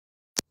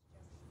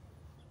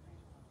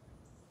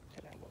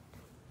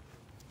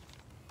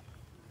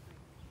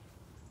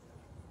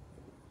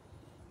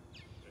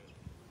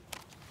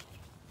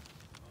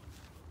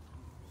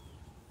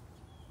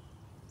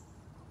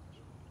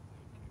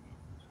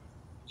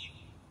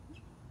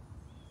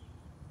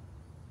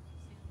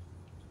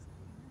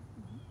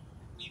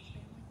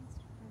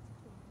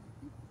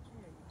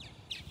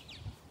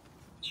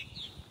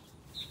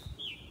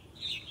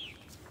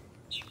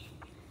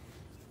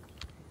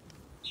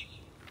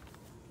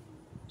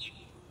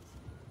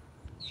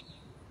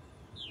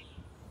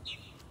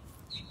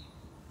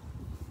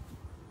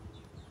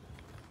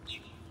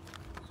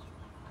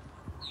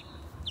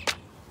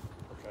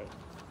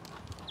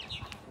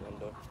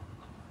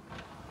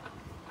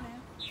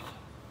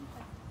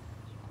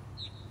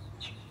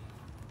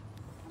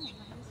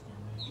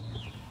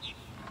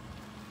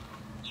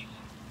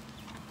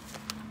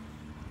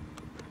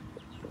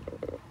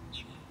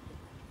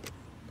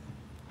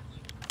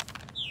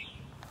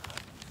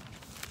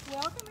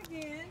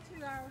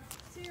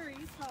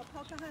called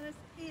Pocahontas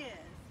Is.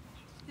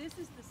 This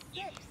is the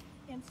 6th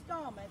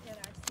installment in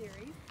our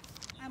series.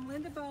 I'm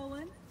Linda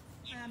Bowlin.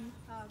 I'm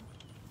a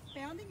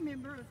founding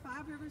member of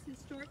Five Rivers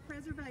Historic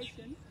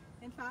Preservation,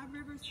 and Five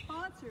Rivers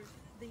sponsors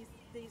these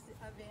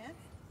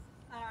events.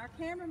 Our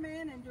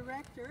cameraman and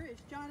director is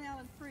John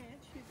Allen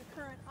French, who's a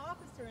current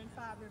officer in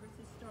Five Rivers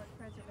Historic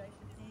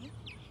Preservation Inc.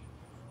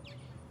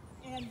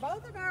 And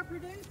both of our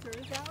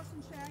producers,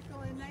 Allison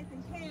Shackle and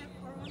Nathan Camp,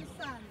 are on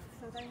assignment,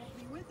 so they won't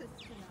be with us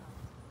tonight.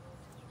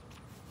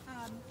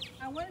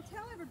 I want to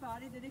tell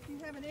everybody that if you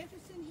have an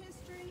interest in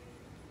history,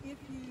 if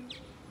you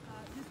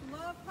just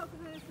love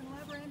Pocahontas and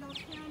love Randolph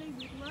County,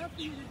 we'd love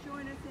for you to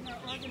join us in our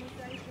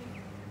organization.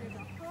 There's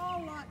a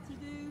whole lot to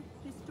do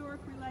historic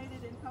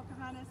related in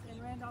Pocahontas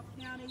and Randolph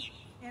County,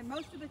 and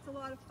most of it's a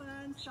lot of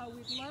fun, so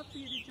we'd love for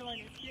you to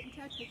join us. Get in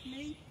touch with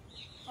me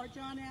or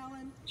John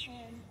Allen,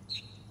 and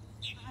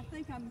I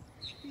think I'm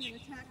being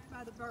attacked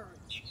by the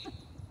birds.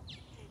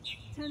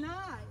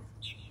 Tonight,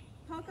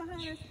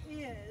 Pocahontas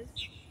is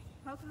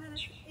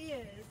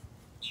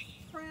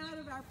proud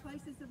of our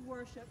places of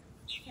worship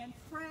and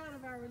proud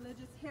of our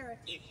religious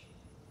heritage.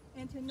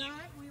 And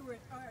tonight we were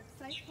at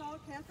St. Paul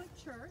Catholic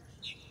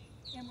Church,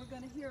 and we're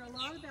going to hear a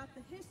lot about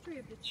the history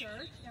of the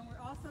church, and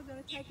we're also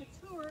going to take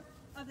a tour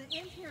of the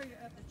interior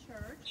of the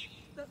church.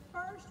 But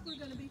first we're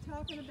going to be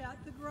talking about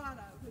the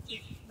grotto, which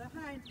is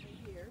behind me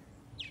here.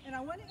 And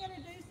I want to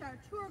introduce our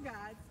tour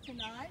guides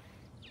tonight.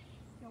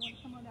 Y'all want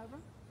to come on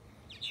over?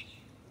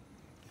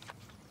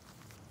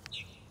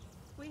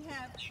 We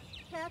have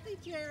Kathy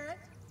Jarrett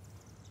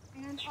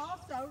and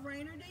also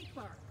Rainer D.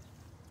 Clark.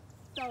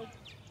 So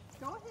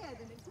go ahead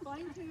and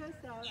explain to us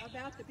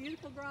about the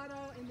beautiful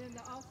grotto and then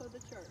also the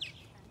church.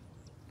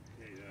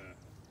 Okay,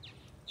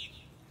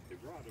 the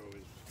grotto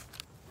is,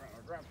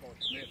 our Grandpa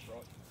Smith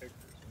brought some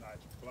pictures tonight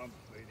from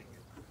Columbus meeting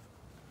and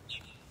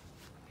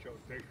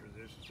showed pictures of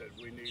this and said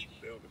we need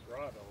to build a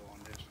grotto on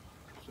this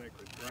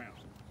sacred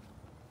ground.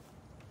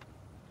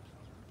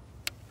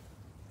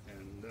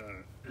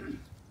 And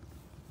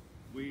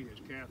we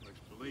as Catholics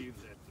believe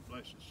that the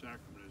Blessed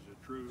Sacrament is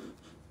a true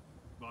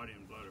body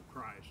and blood of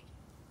Christ,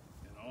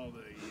 and all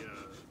the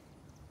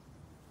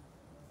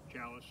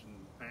chalice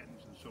and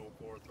patens and so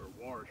forth are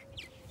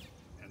washed,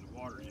 and the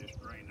water is just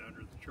drained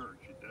under the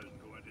church. It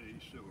doesn't go into any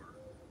sewer.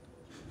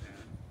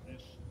 And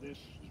this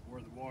is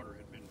where the water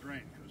had been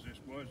drained, because this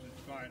was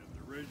the site of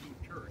the original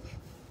church.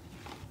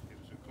 It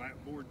was a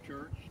clapboard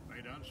church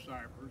made out of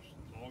cypress.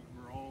 The logs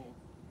were all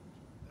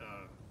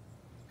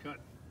cut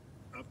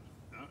up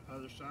the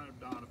other side of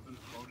Donovan,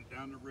 floated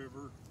down the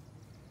river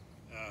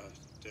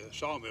to a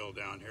sawmill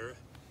down here,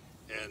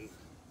 and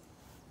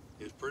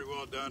it was pretty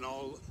well done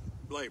all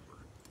labor,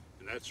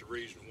 and that's the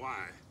reason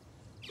why.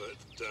 But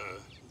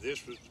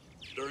this was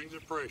during the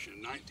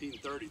Depression,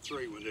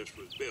 1933, when this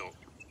was built,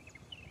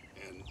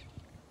 and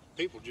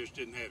people just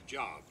didn't have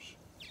jobs.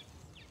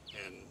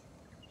 And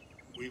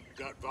we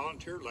got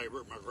volunteer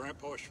labor. My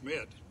Grandpa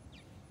Schmidt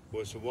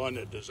was the one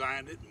that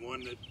designed it and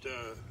one that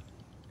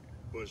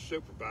was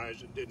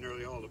supervised and did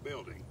nearly all the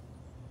building.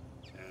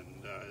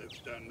 And it was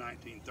done in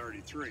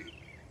 1933.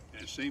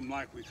 And it seemed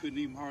like we couldn't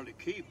even hardly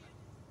keep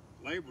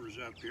laborers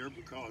up here,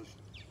 because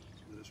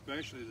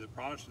especially the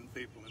Protestant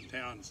people in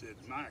town said,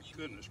 my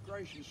goodness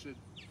gracious, said,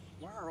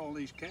 why are all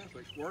these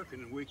Catholics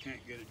working and we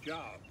can't get a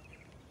job?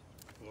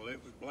 Well,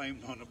 it was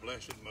blamed on the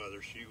Blessed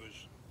Mother. She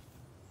was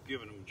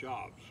giving them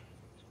jobs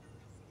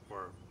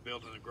for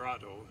building the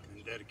grotto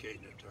and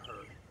dedicating it to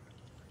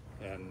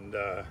her. And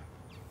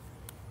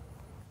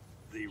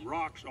the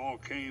rocks all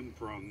came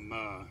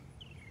from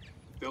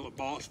Philip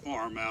Boss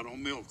Farm out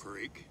on Mill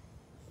Creek,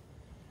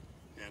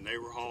 and they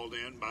were hauled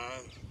in by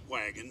a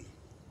wagon,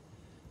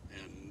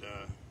 and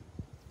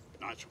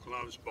Knights of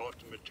Columbus bought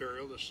the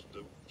material. The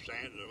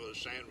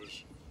sand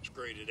was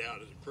scraped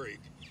out of the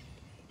creek,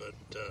 but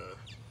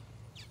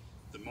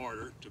the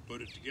mortar to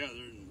put it together,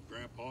 and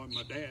Grandpa and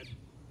my dad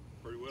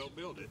pretty well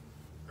built it.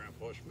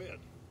 Grandpa Schmidt,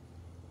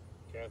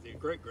 Kathy and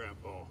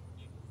great-grandpa.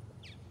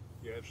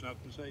 You have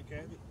something to say,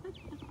 Kathy?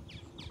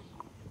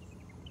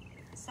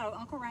 So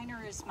Uncle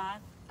Rainer is my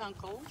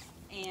uncle,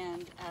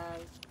 and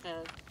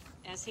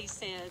as he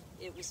said,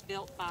 it was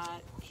built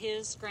by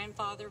his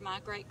grandfather,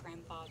 my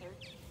great-grandfather.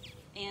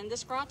 And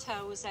this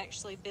grotto was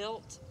actually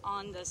built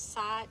on the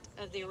site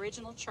of the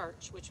original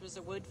church, which was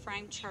a wood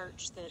frame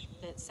church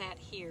that sat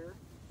here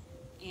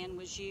and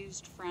was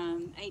used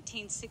from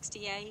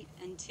 1868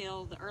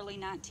 until the early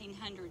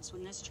 1900s,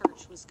 when this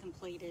church was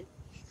completed.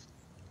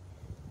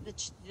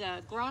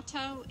 The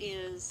grotto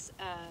is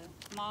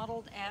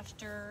modeled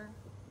after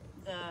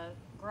the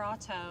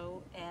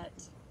grotto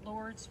at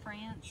Lourdes,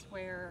 France,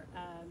 where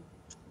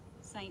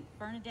Saint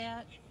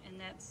Bernadette, and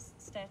that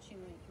statue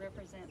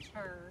represents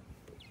her,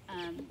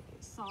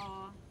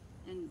 saw,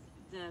 and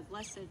the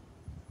Blessed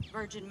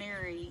Virgin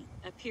Mary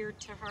appeared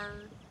to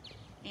her.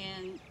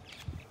 And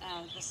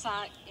the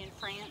site in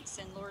France,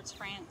 in Lourdes,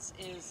 France,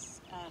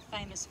 is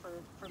famous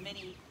for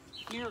many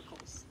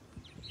miracles.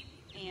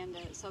 And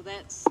so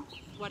that's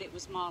what it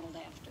was modeled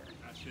after.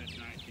 I said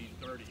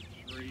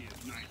 1933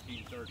 is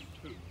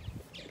 1932.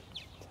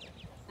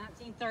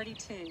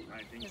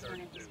 1932 is when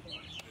it was 1932 built.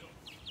 when it's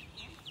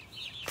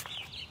built.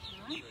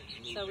 All right.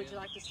 So would you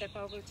like to step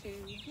over to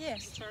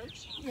Yes. the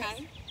church?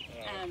 Yes.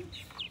 Okay.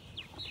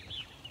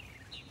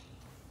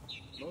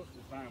 Most of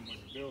the time when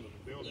you're building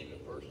a building, the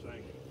first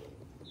thing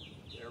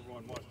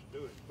everyone wants to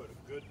do is put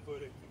a good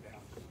footing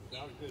down.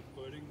 Without a good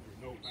footing,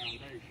 there's no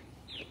foundation.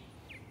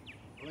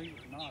 Believe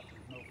it or not,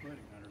 there's no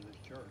footing under this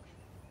church.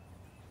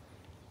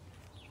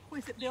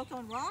 Was it built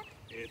on rock?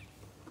 It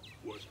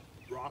was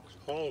rocks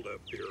hauled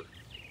up here,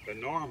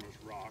 enormous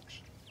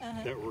rocks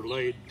that were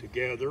laid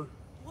together,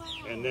 Wow.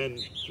 and then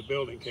the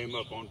building came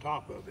up on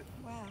top of it.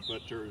 Wow.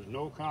 But there's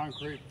no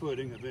concrete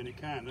footing of any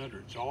kind under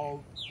it. It's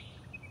all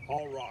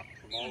rock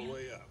from all the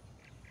way up.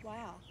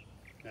 Wow.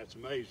 That's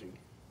amazing.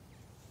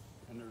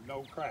 And there's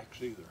no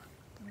cracks either.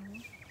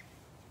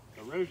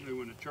 Originally,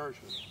 when the church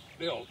was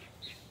built,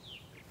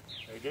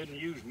 they didn't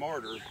use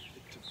mortar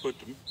to put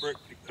the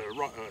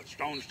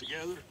stones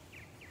together.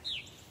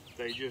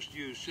 They just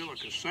used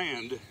silica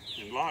sand,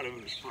 and a lot of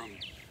it was from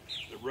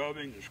the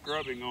rubbing and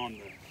scrubbing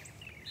on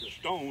the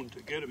stone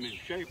to get them in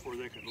shape where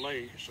they could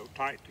lay so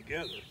tight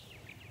together.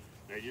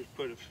 They just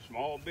put a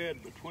small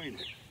bed between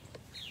it,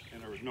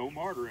 and there was no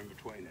mortar in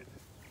between it.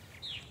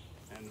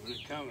 And when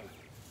it come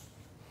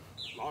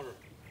a lot of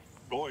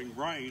blowing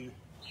rain,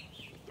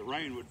 the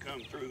rain would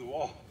come through the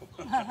wall.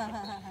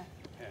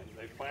 And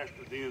they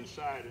plastered the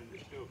inside, and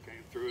it still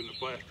came through, and the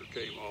plaster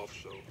came off,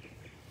 so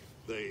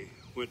they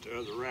went the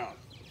other route.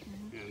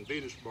 And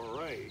Venus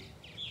Barre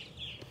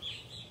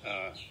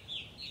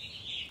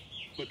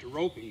put the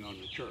roping on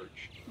the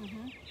church.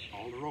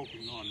 All the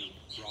roping on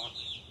the rock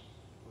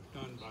was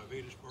done by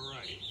Venus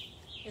Barre.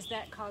 Is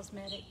that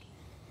cosmetic?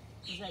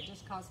 Is that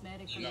just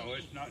cosmetic? No,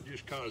 it's not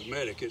just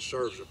cosmetic. It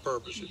serves a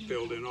purpose. It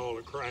filled in all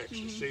the cracks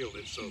and sealed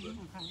it so that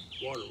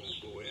water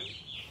won't go in.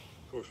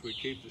 Of course, we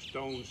keep the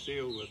stone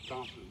sealed with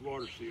Thompson's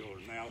water sealer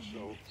now,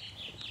 so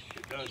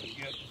it doesn't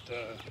get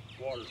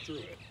water through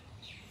it.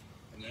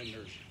 And then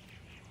there's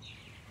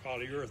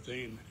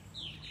polyurethane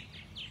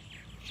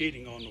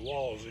sheeting on the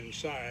walls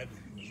inside.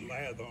 There's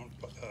lath on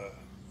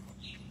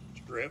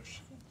strips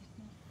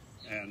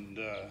and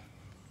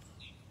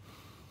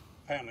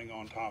paneling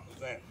on top of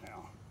that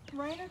now.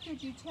 Rainer,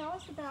 could you tell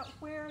us about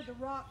where the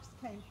rocks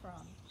came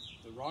from?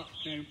 The rocks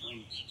came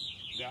from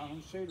down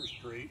on Cedar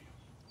Street,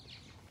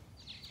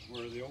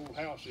 where the old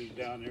house is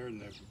down there,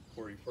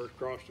 where you first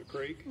crossed the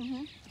creek.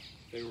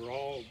 They were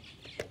all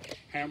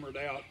hammered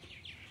out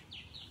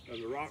of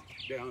the rock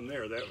down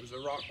there. That was the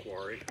rock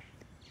quarry.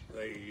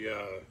 They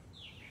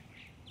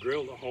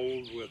drilled the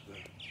holes with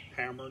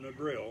the hammer and a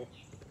drill.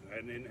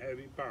 They didn't have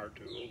any power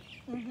tools.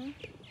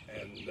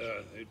 And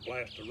they'd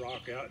blast the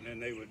rock out, and then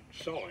they would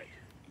saw it.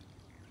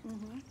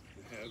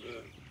 Have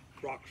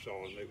a rock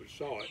saw, and they would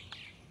saw it,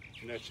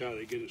 and that's how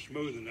they get it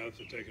smooth enough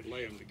that they could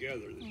lay them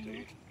together, that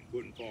they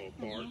wouldn't fall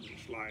apart and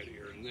slide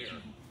here and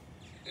there.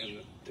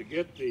 And to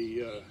get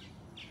the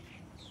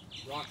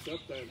rocks up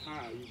that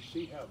high, you can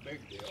see how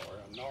big they are,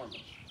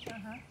 enormous.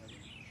 And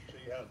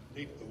see how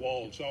deep the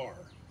walls are.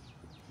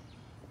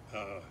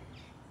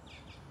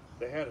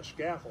 They had a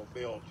scaffold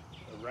built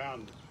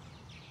around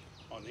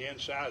on the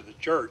inside of the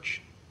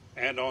church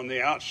and on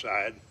the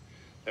outside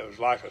that was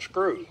like a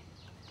screw.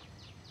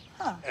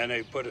 And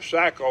they put a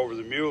sack over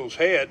the mule's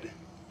head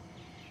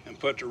and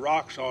put the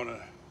rocks on a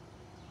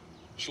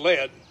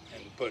sled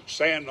and put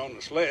sand on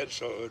the sled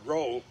so it would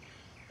roll,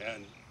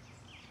 and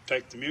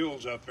take the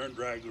mules up there and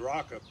drag the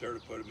rock up there to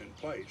put them in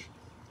place.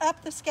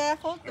 Up the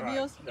scaffold, the Right.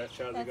 mules? That's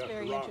how they got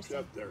very the rocks interesting.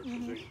 up there.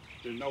 'Cause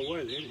there's no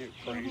way they didn't have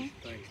cranes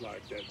and things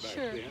like that back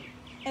Sure. then.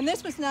 And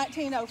this was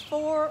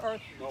 1904 or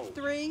No,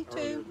 3, 2?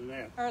 earlier than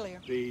that.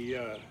 Earlier.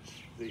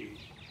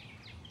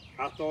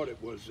 I thought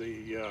it was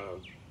the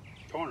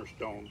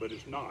cornerstone, but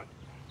it's not.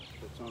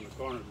 It's on the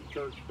corner of the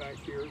church back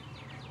here.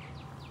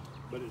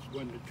 But it's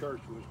when the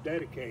church was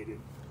dedicated,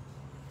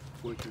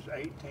 which was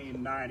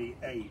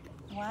 1898.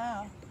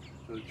 Wow.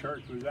 So the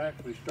church was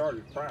actually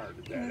started prior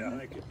to that. I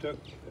think it took,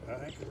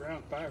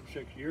 around 5 or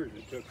 6 years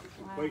it took to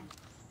complete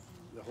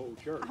the whole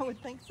church. I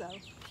would think so.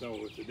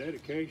 So if the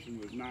dedication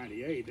was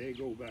 98, they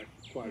go back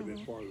quite a bit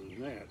farther than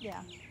that.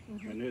 Yeah.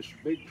 And this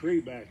big tree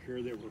back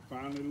here that we're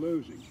finally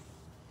losing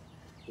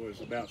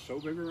was about so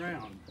big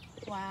around.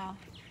 Wow.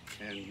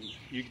 And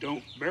you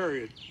don't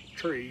bury a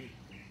tree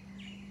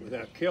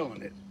without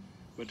killing it.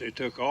 But they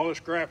took all the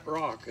scrap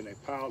rock and they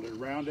piled it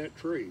around that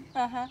tree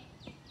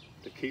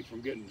to keep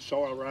from getting the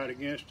soil right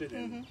against it,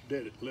 and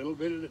did it a little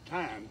bit at a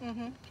time.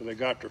 So they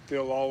got their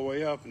fill all the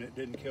way up, and it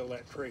didn't kill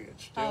that tree.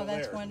 It's still there. Oh,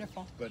 that's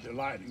wonderful. But the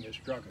lightning has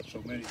struck it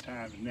so many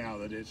times now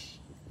that it's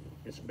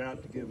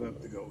about to give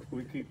up the ghost.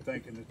 We keep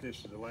thinking that this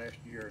is the last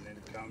year, and then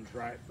it comes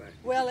right back.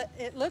 Well,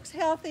 it looks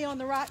healthy on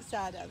the right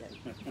side of it,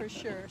 for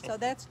sure. So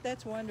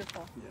that's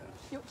wonderful.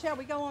 Yeah. Shall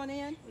we go on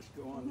in? Let's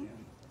go on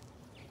in.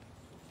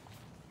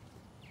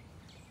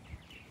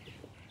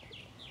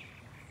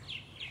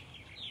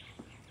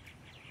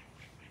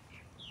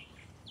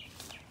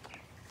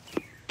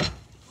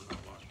 We're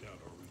not locked out,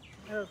 are we?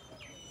 Oh.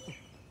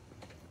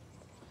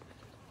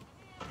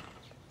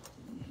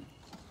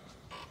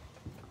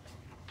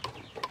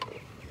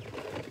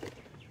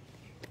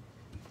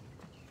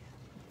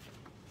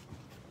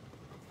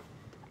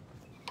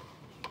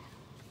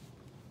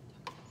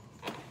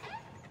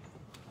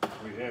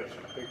 have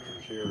some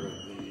pictures here of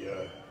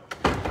the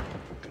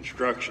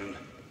construction,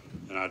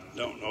 and I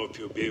don't know if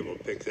you'll be able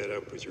to pick that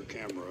up with your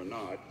camera or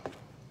not.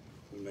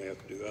 We may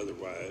have to do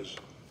otherwise.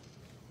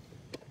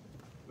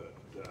 But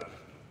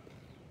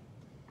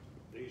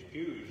these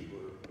pews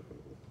were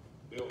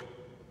built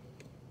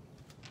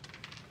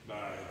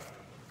by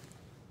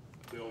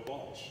Bill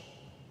Boss.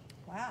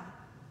 Wow,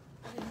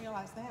 I didn't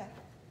realize that.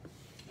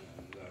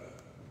 And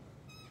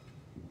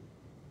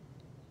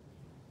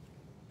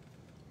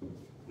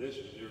this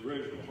is the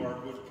original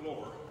hardwood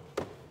floor,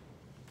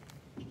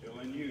 still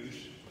in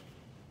use.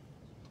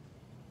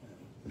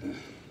 And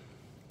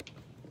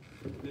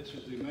this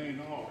is the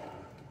main altar.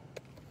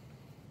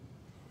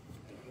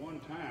 At one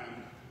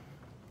time,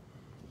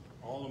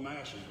 all the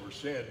masses were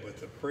said with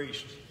the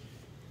priest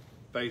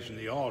facing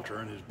the altar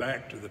and his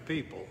back to the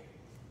people.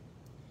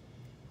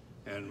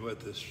 And with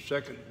the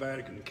Second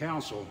Vatican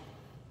Council,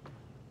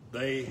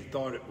 they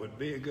thought it would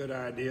be a good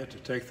idea to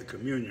take the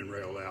communion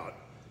rail out.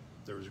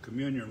 There was a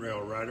communion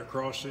rail right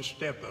across this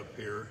step up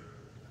here,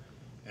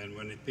 and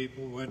when the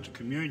people went to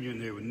communion,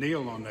 they would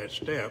kneel on that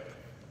step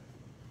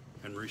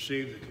and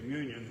receive the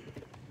communion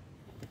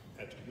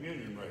at the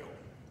communion rail.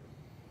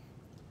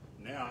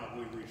 Now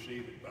we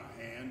receive it by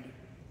hand,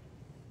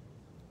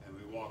 and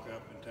we walk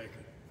up and take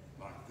it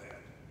like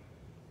that.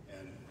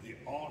 And the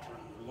altar,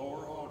 the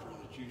lower altar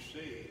that you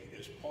see,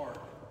 is part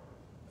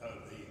of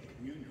the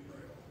communion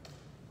rail.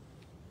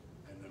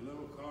 And the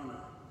little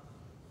corner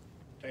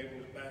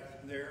tables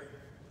back there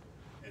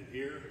and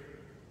here,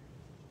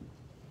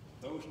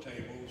 those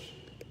tables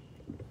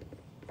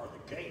are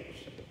the gates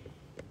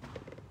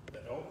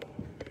that open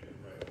the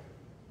communion rail.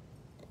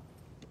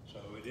 So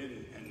we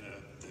didn't, and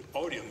the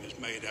podium is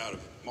made out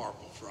of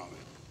marble from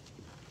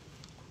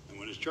it. And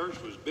when this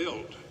church was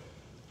built,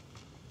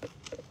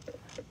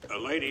 a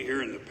lady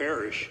here in the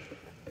parish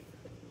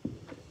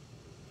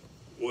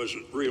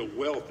wasn't real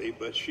wealthy,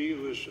 but she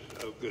was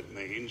of good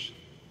means,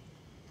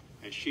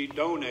 and she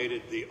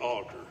donated the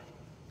altar.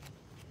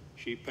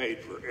 She paid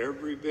for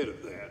every bit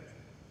of that.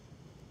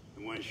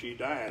 And when she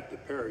died, the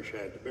parish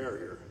had to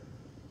bury her.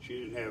 She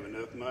didn't have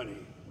enough money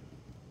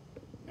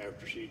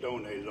after she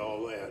donated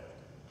all that.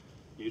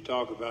 You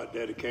talk about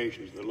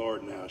dedication to the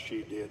Lord now,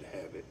 she did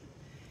have it.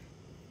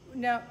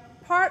 Now,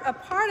 a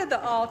part of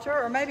the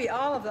altar, or maybe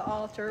all of the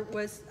altar,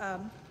 was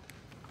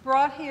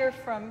brought here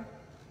from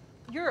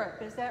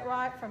Europe. Is that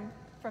right?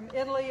 From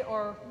Italy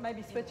or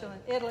maybe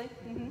Switzerland? Italy.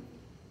 Mm-hmm.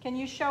 Can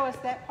you show us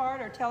that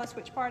part or tell us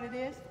which part it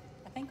is?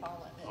 I think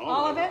all of it.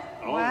 All of it?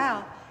 All wow.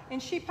 of it.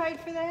 And she paid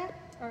for that?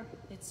 Or?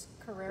 It's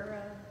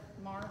Carrara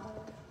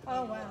marble.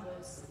 Oh, and wow.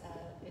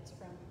 It's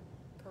from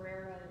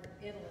Carrara,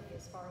 Italy,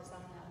 as far as I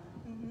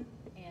know. Mm-hmm.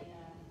 And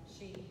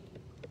she,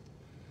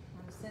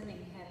 I'm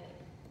assuming, had it,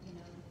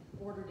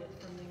 ordered it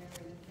from there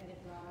and had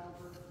it brought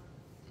over.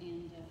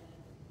 And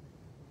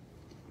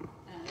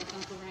like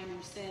Uncle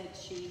Raymond said,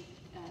 she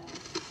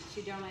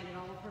donated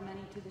all of her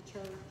money to the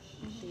church.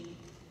 Mm-hmm. She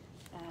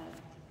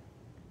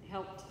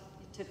helped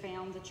to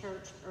found the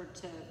church, or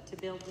to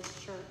build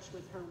this church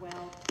with her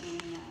wealth,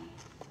 and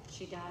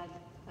she died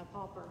a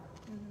pauper.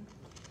 Mm-hmm.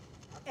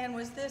 And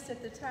was this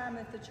at the time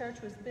that the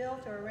church was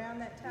built, or around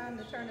that time,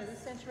 the turn of the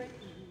century?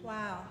 Mm-hmm.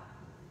 Wow.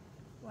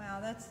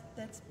 Wow,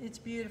 it's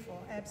beautiful,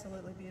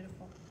 absolutely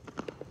beautiful.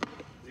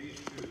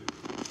 These two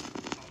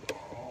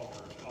are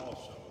altars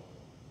also.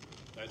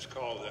 That's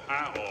called the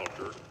high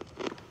altar,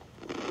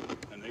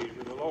 and these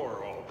are the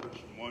lower altars.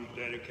 And one's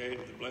dedicated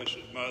to the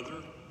Blessed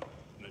Mother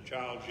and the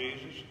Child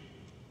Jesus,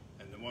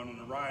 and the one on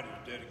the right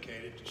is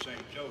dedicated to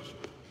St.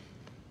 Joseph.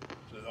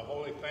 So the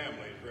Holy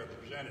Family is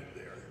represented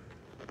there.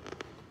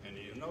 And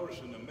you notice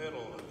in the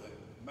middle of the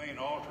main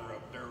altar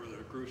up there where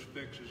the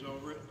crucifix is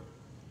over it,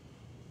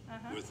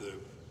 with the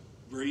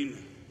green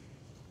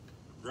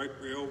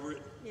drapery over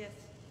it. Yes.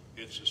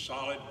 It's a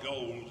solid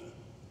gold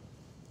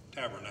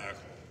tabernacle.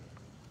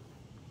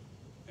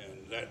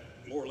 And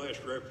that more or less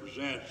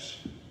represents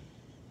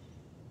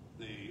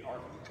the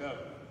Ark of the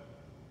Covenant.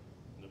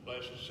 And the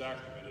Blessed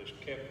Sacrament is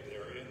kept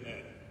there in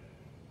that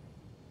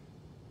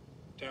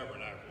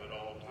tabernacle at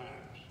all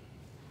times.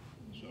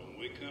 So when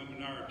we come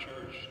in our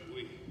church,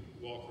 we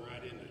walk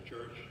right into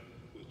church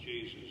with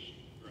Jesus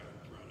right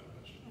in front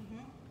of us.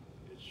 Mm-hmm.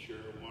 It's sure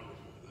a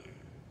wonderful thing.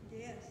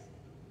 Yes.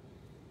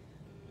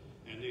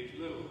 And these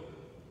little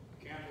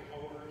candle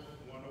holders,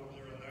 one over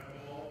there on that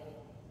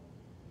wall,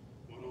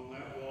 one on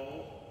that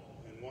wall,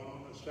 and one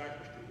on the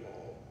sacristy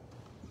wall.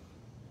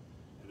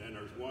 And then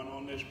there's one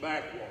on this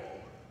back wall.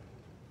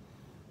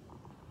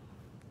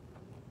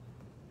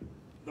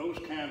 Those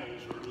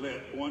candles are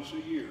lit once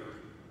a year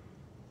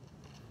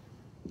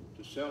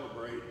to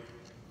celebrate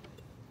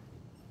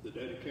the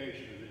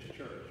dedication of this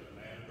church, and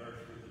the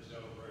anniversary of the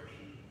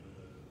celebration of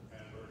the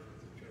anniversary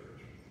of the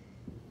church.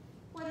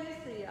 What is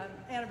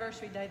the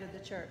anniversary date of the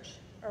church,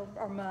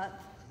 or month?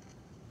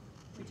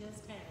 We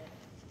just had it.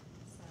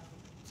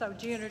 So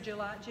June or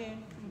July?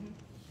 June?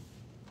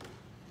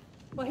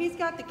 Mm-hmm. Well, he's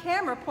got the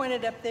camera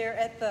pointed up there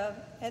at the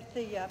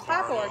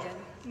pipe organ.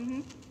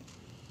 Mm-hmm.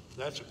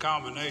 That's a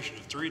combination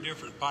of 3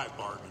 different pipe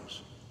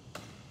organs.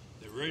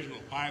 They The original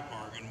pipe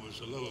organ was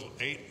a little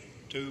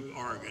 8-tube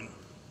organ,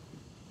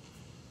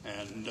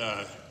 and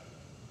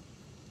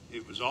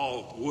it was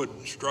all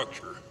wooden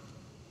structure.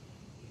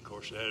 Of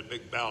course, it had a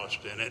big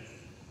ballast in it.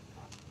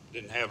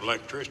 Didn't have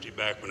electricity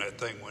back when that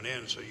thing went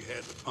in, so you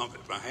had to pump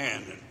it by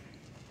hand.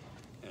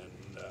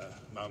 And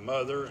my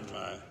mother and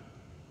my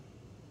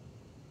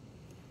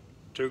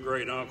 2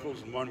 great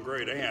uncles and 1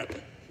 great aunt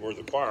were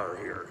the choir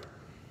here.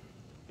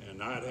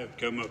 And I'd have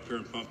to come up here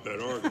and pump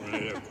that organ when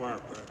they'd have choir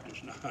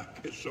practice. Now I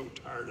get so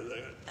tired of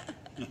that.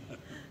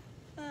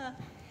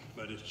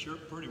 But it sure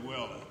pretty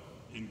well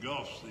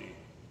engulfs the,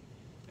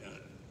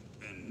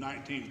 in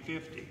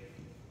 1950,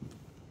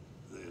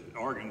 the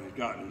organ had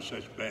gotten in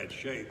such bad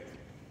shape.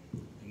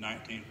 In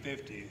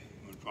 1950,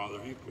 when Father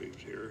Hinckley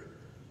was here,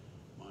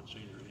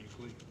 Monsignor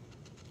Hinckley,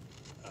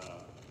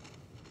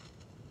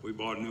 we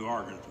bought a new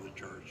organ for the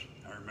church.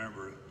 I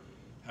remember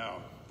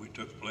how we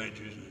took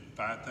pledges and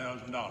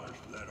 $5,000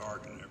 for that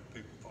organ. And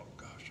people thought,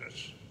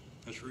 gosh,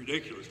 that's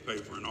ridiculous to pay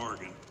for an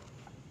organ.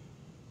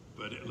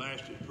 But it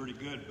lasted pretty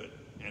good,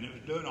 and it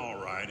was doing all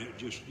right. It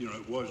just,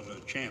 it wasn't a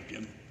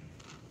champion.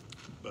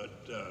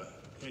 But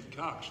Ed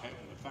Cox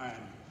happened to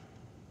find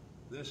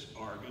this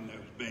organ that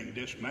was being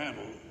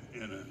dismantled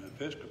in an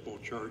Episcopal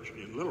church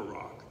in Little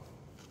Rock.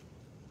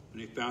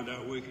 And he found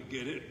out we could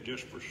get it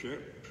just for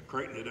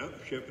crating it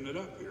up, shipping it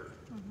up here.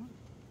 Mm-hmm.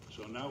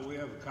 So now we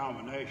have a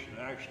combination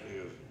actually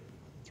of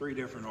 3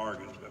 different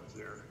organs up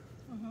there.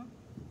 Mm-hmm. And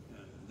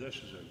this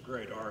is a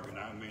great organ.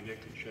 I mean,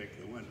 it can shake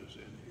the windows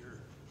in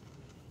here.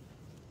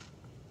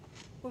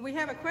 Well, we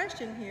have a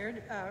question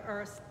here,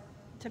 or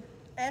to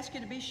ask you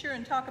to be sure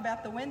and talk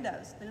about the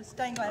windows, the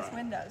stained glass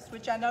windows,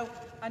 which I know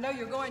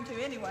you're going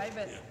to anyway,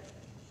 but... Yeah.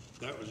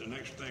 That was the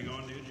next thing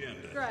on the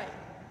agenda. Great.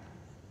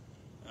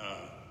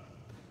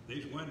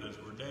 These windows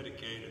were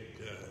dedicated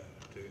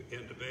to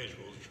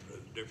individuals,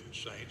 different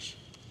saints,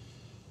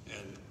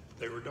 and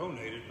they were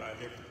donated by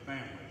different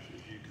families,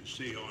 as you can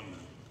see on the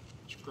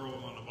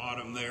scroll on the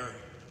bottom there.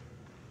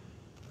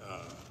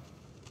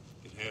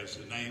 It has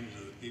the names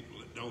of the people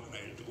that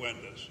donated the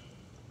windows.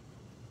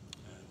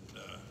 And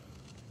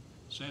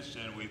since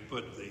then, we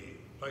put the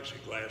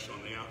plexiglass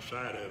on the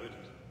outside of it.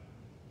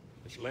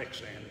 It's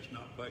Lexan, it's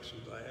not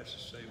plexiglass, it's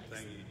the same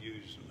thing you'd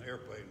use in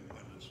airplane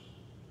windows.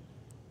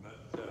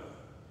 But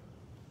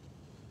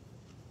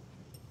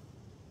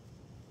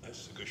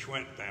that's the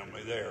Geschwint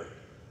family there.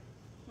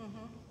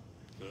 Mm-hmm.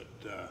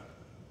 But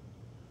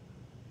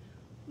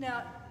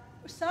now,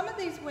 some of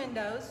these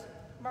windows,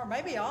 or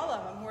maybe all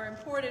of them, were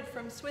imported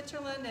from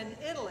Switzerland and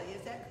Italy.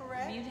 Is that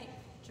correct? Munich,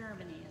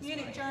 Germany.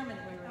 Munich, Germany.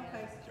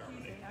 Okay.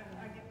 Germany.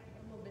 I get a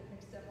little bit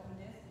mixed up on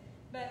this.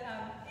 But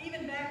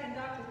even back in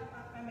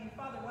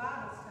Father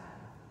Wyville's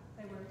time,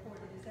 they were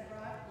imported. Is that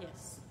right?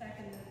 Yes. Back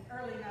in the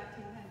early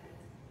 1900s,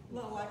 a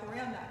little like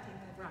around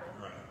 1900.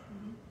 Right.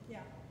 Mm-hmm.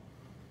 Yeah.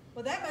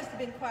 Well, that must have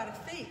been quite a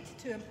feat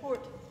to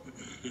import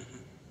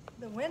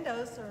the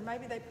windows, or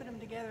maybe they put them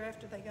together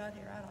after they got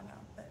here. I don't know,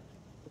 but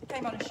it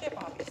came on a ship,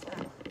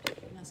 obviously.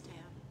 Must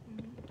have.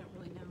 Mm-hmm. Don't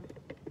really know.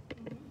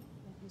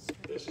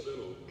 Mm-hmm. This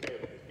little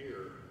cabinet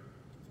here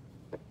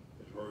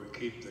is where we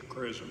keep the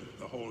chrism,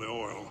 the holy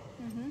oil,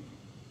 mm-hmm.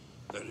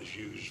 that is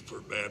used for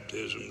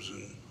baptisms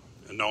and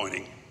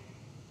anointing.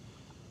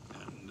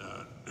 And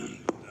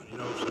you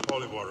notice the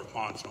holy water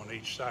fonts on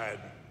each side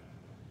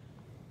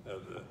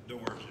of the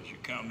doors as you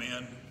come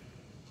in.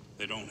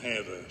 They don't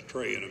have a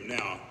tray in them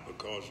now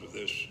because of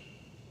this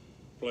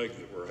plague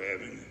that we're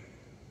having.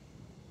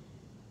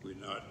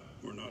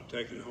 We're not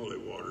taking holy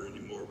water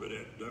anymore, but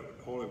that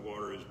holy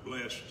water is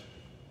blessed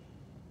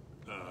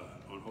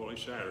on Holy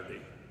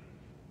Saturday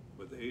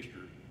with the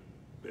Easter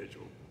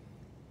Vigil.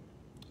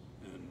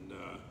 And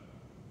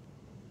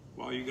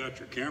while you got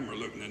your camera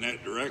looking in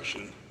that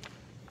direction,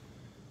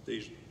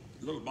 these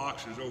little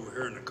boxes over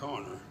here in the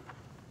corner,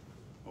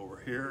 over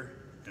here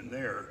and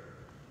there,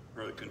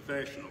 are the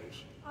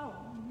confessionals. Oh.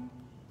 Mm-hmm.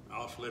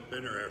 I'll slip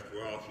in there after a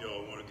while if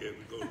y'all want to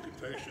go to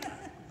confession.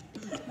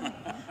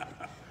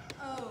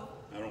 Oh.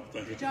 I don't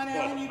think it's John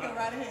Allen, you go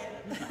right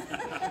ahead.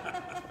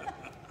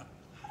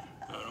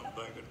 I don't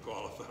think it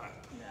qualifies.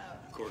 No.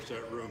 Of course,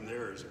 that room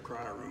there is a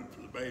cry room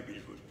for the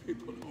babies, which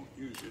people don't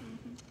use it.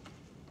 Mm-hmm.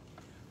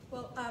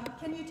 Well,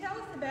 can you tell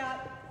us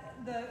about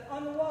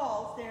on the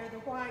walls there, the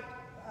white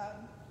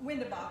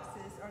window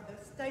boxes, or the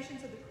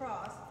Stations of the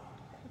Cross?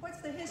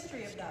 What's the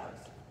history of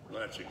those? Well,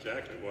 that's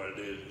exactly what it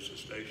is. It's the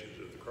Stations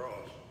of the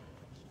Cross.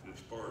 And as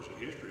far as the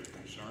history is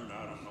concerned,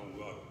 I don't know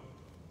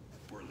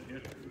where the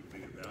history would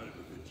be about it,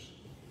 but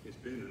it's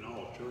been in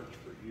all church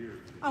for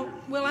years.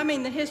 Well, I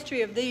mean the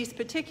history of these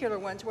particular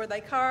ones. Were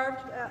they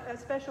carved a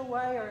special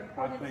way or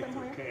imported somewhere? I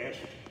think they're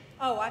cast.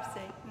 Oh, I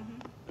see. Mm-hmm.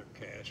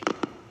 They're cast.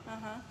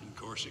 Uh-huh. And of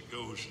course, it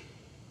goes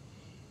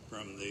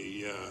from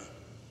the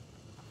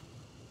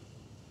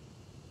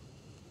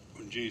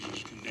when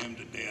Jesus condemned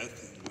to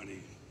death, and when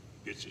he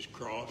gets his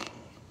cross and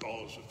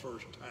falls the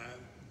first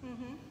time,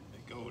 mm-hmm.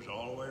 it goes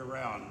all the way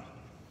around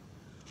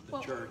the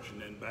church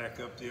and then back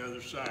up the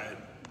other side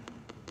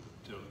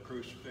till the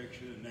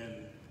crucifixion, and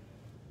then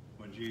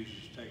when Jesus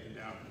is taken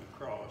down from the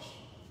cross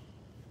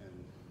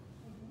and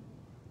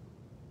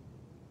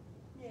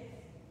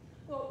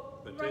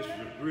But this is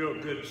a real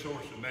good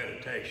source of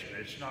meditation.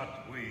 It's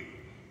not that we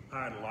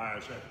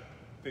idolize that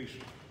piece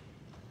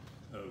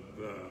of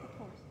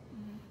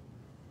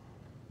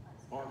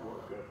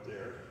artwork up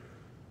there.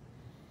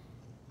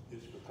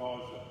 It's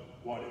because of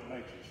what it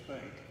makes us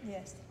think.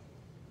 Yes.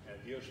 And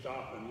if you'll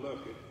stop and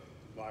look at,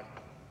 like,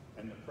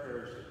 and the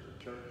prayers that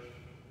the church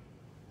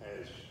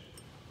has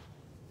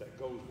that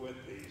goes with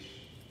these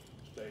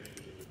Stations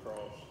of the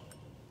Cross,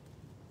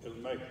 it'll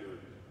make your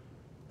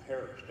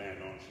hair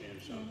stand on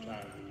end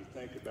sometimes when you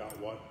think about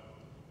what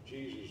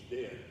Jesus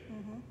did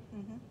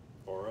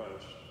for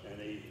us.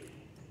 And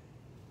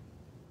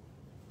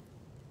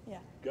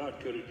God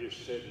could have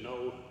just said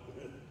no.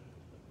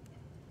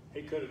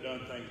 He could have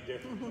done things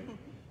differently.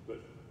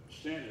 But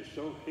sin is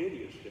so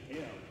hideous to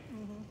him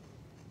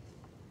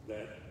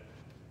that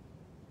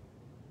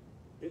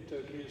it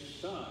took his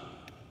son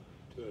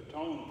to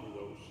atone for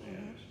those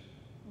sins.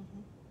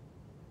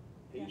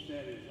 He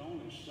sent his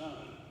only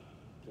son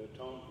to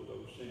atone for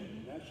those sins.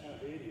 And that's how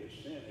hideous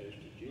sin is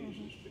to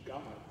Jesus, to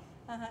God.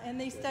 And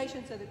these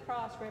Stations of the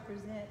Cross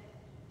represent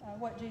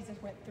what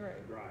Jesus went through.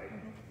 Right.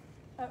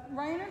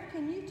 Rainer,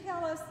 can you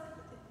tell us,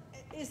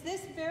 is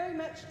this very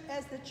much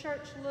as the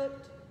church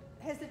looked,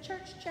 has the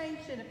church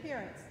changed in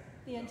appearance,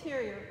 the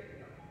interior?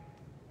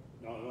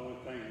 No, the only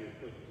thing they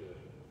put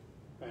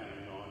the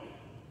paneling on it,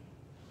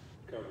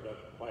 covered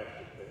up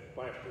plaster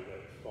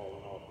that's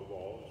fallen off the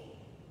walls.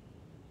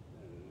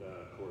 And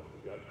of course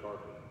we've got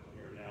carpet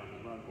here now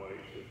in the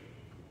runways that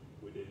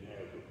we didn't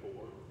have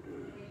before.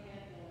 We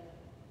had the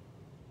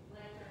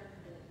lantern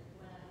that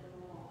went up the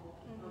wall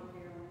over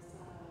here on the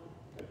side,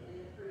 and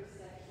the priest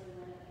actually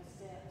went up the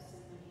steps,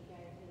 and when he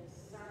gave his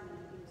sermon,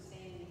 he was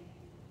standing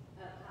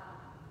up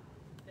high.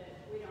 But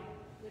we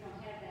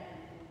don't have that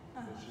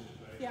anymore.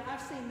 Yeah,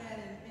 I've seen that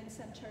in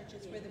some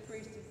churches where the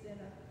priest is in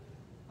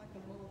like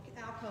a little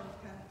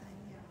alcove kind of thing.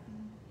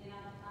 And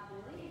I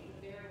believe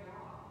the bare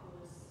rock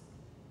was,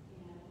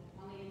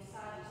 on the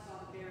inside you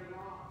saw the bare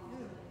rock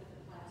until they put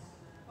the plaster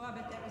up. Oh, I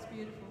bet that was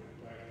beautiful.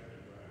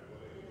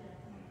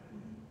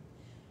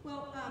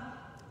 Well,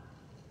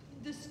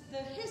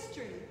 the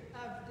history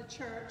of the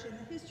church and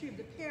the history of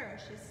the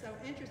parish is so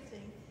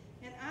interesting.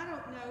 And I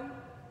don't know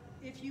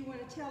if you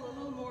want to tell a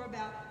little more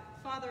about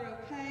Father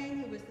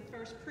O'Kane, who was the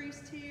first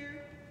priest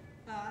here.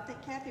 I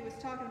think Kathy was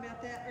talking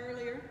about that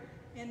earlier.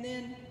 And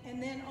then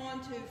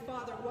on to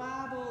Father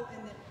Weibel,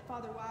 and then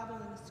Father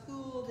Weibel in the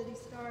school that he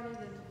started,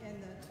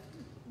 and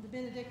the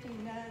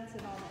Benedictine nuns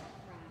and all that.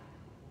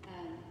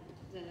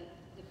 Right.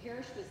 The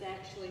parish was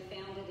actually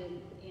founded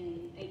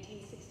in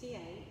 1868,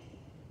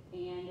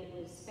 and it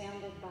was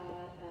founded by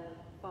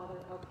Father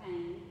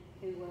O'Kane,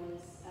 who was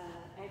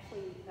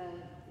actually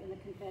in the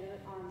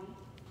Confederate Army,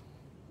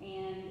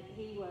 and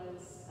he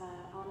was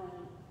on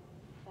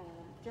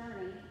a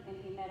journey, and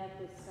he met up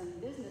with some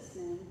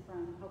businessmen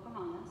from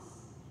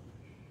Pocahontas,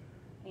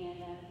 and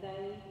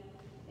they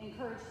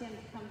encouraged him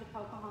to come to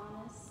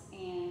Pocahontas,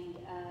 and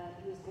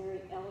he was a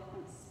very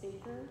eloquent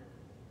speaker,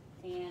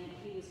 and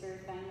he was very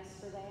famous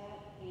for that,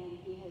 and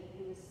he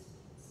was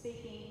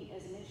speaking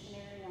as a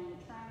missionary on the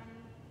train,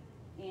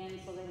 and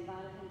so they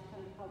invited him to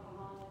come to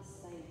Pocahontas.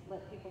 They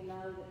let people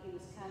know that he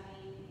was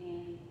coming,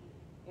 and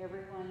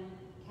everyone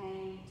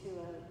came to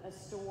a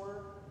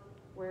store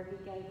where he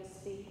gave a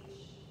speech.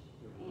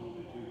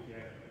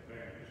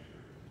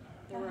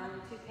 There were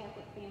only two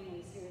Catholic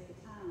families here at the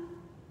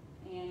time,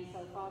 and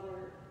so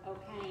Father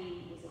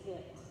O'Kane was a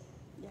hit.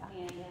 Yeah.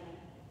 And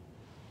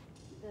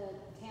the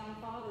town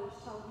fathers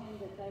told him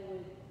that they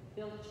would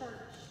build a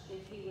church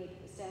if he would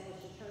establish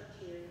a church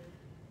here,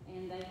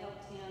 and they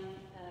helped him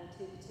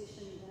to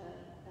petition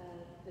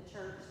the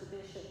church, the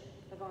Bishop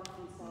of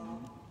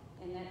Arkansas,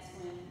 and that's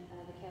when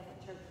the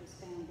Catholic Church was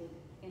founded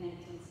in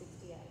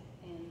 1868.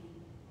 And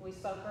we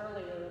spoke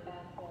earlier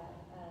about the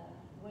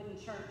wooden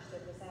church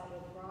that was out where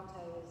the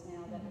grotto is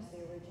now. That was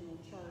the original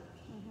church.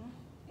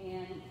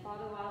 And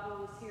Father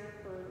Weibel was here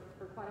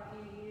for quite a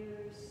few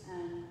years,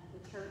 and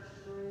the church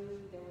grew.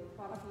 There were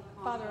quite a few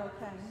converts. Father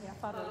O'Kane, yeah,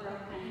 Father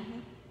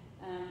O'Kane.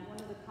 One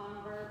of the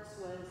converts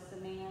was the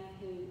man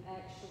who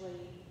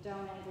actually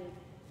donated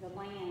the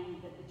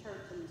land that the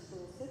church and the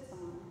school sits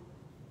on,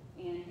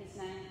 and his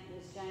name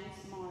was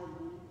James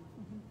Marvin.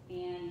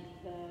 And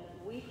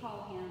we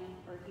call him,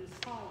 or he's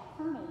called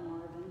Colonel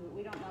Marvin, but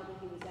we don't know that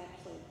he was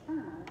actually a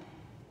colonel,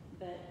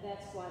 but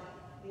that's what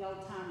the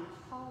old timers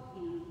called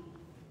him.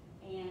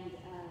 And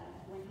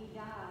when he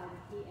died,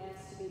 he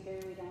asked to be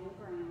buried on the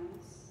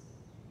grounds,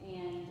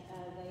 and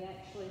they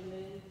actually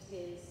moved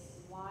his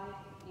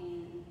wife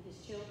and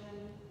his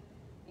children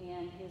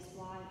and his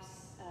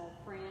wife's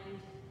friend,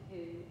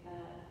 who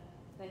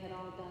they had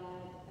all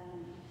died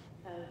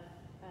of,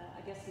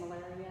 I guess,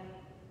 malaria.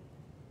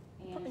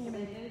 And so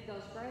they moved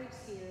those graves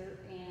here,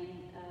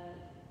 and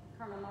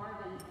Colonel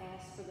Marvin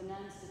asked for the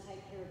nuns to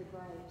take care of the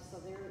graves. So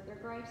their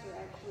graves are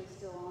actually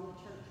still on the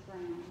church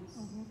grounds.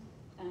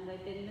 And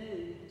they've been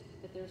moved,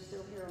 but they're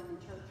still here on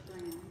the church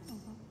grounds.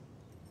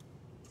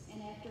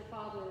 And after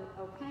Father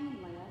O'Kane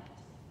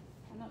left,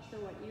 I'm not sure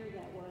what year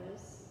that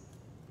was,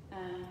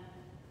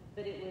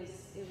 but it was.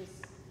 He was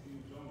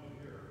only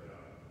here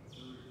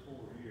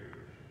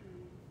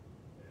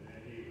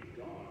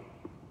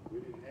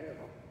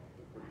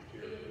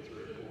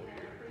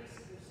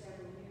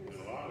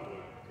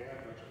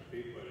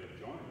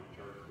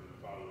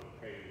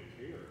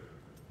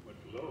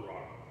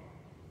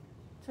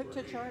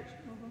To church?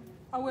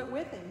 I went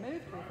with him,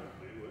 moved with him.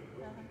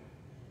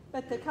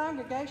 But the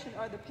congregation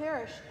or the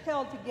parish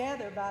held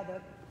together by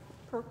the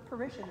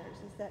parishioners,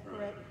 is that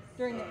correct?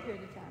 During that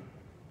period of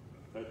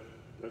time.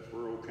 That's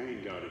where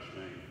O'Kane got his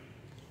name.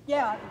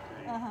 Yeah.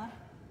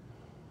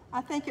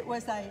 I think it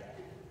was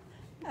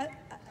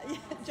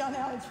John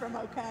Allen's from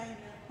O'Kane.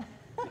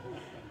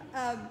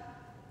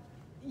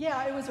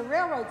 Yeah, it was a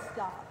railroad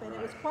stop, and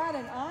it was quite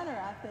an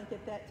honor, I think,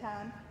 at that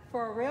time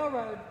for a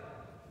railroad,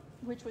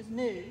 which was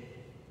new,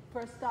 for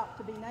a stop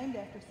to be named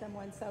after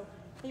someone. So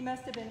he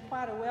must have been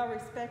quite a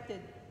well-respected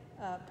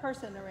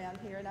person around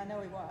here, and I know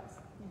he was.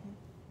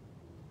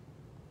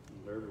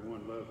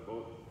 Everyone loved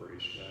both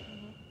priests.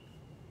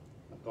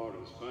 I thought it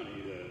was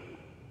funny that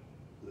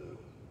the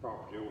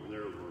property over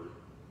there where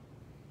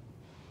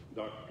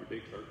Dr.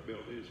 Declerk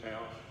built his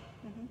house,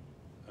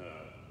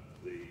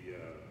 the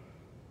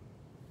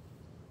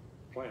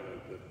plan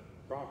of the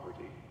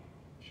property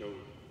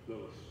shows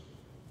little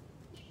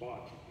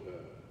spots,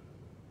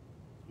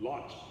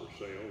 lots for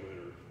sale that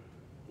are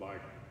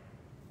like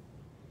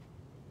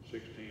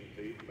 16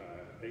 feet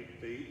by 8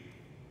 feet.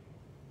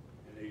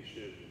 And he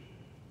said,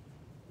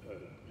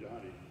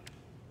 Johnny,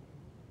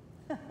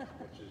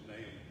 what's his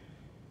name?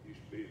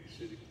 Used to be the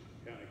city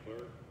county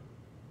clerk.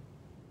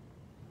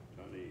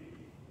 Johnny,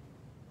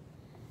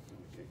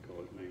 I can't call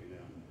his name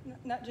now.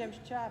 Not Jim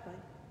Shipley,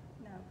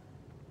 no.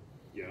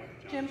 Yeah,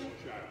 Jim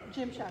Shipley.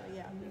 Jim Shipley,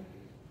 yeah.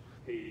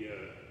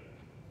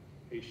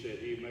 He said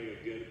he may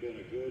have been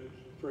a good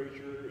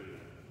preacher and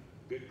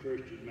a good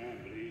Christian man,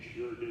 but he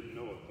sure didn't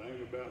know a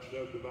thing about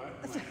subdividing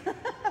land.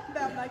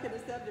 About making a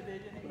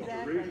subdivision, But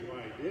exactly. the reason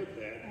why he did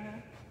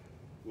that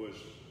was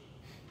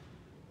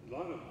a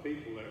lot of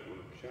people that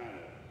were kind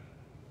of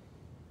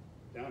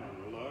down on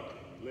their luck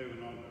and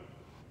living on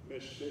the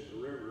Mississippi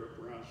River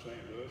up around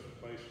St. Louis and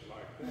places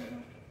like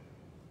that,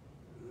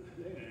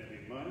 they didn't have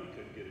any money,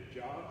 couldn't get a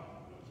job,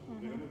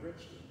 those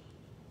immigrants.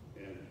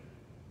 And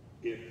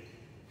if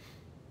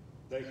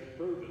they could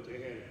prove that they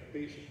had a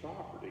piece of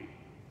property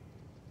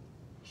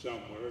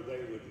somewhere,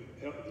 they would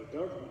help the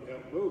government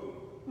help move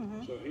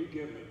them. So he'd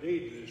give them a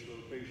deed to this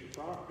little piece of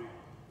property,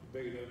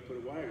 big enough to put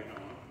a wagon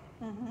on,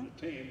 and a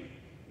team,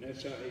 and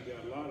that's how he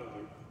got a lot of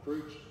the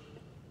recruits,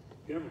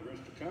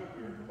 immigrants to come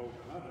here to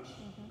Pocahontas,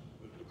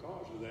 was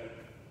because of that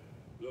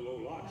little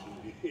old oxen.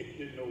 He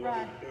didn't know what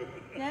he was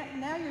doing.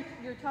 Now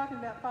you're talking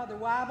about Father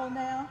Weibel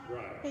now.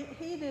 Right.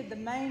 He did the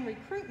main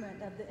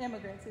recruitment of the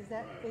immigrants. Is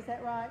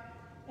that right?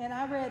 And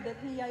I read that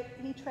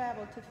he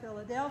traveled to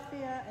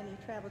Philadelphia and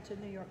he traveled to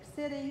New York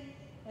City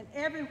and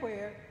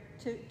everywhere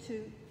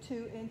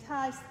to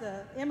entice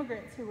the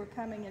immigrants who were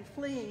coming and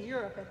fleeing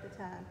Europe at the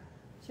time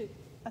to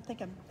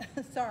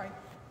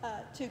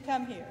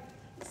come here.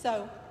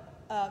 So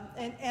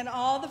and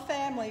all the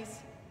families.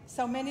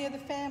 So many of the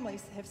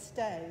families have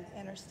stayed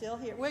and are still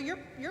here. Well,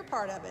 you're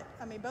part of it.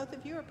 I mean, both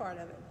of you are part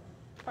of it,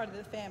 part of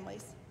the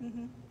families.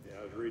 Yeah,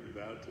 I was reading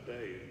about it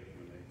today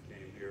when they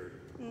came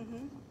here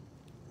in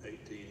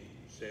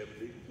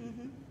 1870.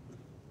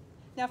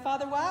 Now,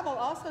 Father Weibel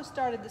also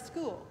started the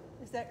school.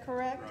 Is that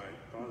correct? Right.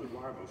 Father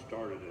Weibel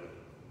started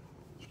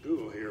a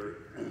school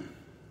here.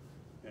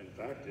 In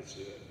fact,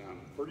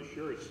 I'm pretty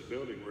sure it's the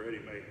building where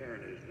Eddie Mae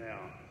Heron is now,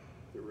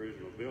 the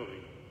original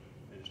building,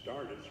 and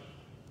started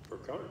for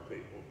colored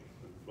people.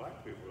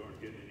 Black people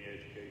aren't getting any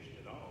education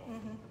at all.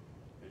 And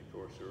of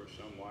course there were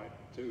some white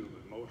too,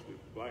 but mostly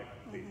black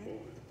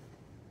people.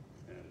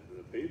 And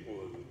the people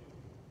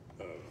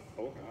of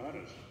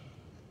Pocahontas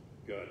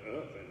got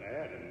up and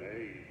at him.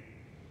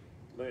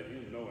 They let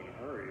him know in a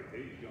hurry if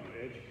he's going to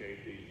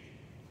educate these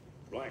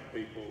black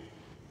people,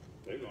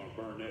 they're going to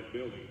burn that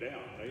building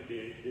down. They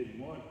didn't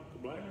want the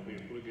black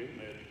people to get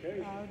an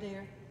education. Oh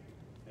dear.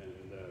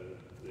 And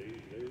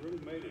they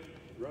really made it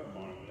rough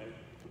on them.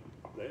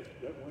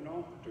 That went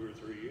on for 2 or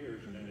 3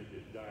 years, and then it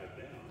just died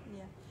down.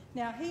 Yeah.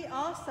 Now, he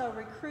also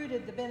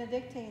recruited the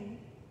Benedictine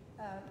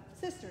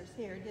sisters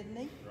here, didn't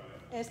he?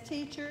 Right. As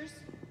teachers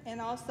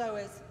and also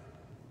as,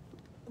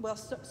 well,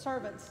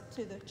 servants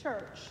to the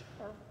church.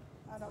 Or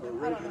I don't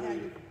know how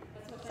you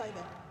say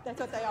that. That's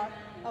what they are?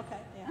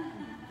 Okay, yeah.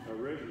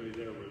 Originally,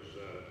 there was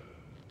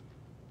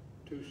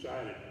a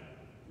two-sided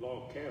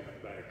log cabin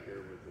back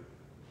here with the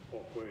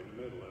walkway in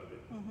the middle of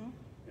it.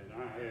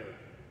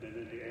 And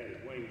then they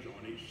added wings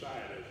on each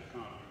side as a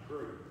common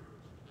crew.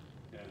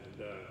 And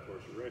of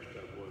course the rest of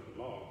it wasn't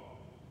log.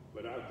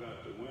 But I've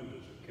got the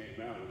windows that came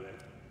out of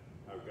that.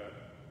 I've got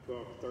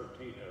 12 or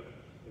 13 of them.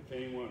 If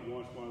anyone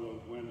wants one of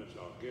those windows,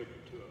 I'll give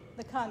them to them.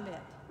 The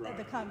convent. Right.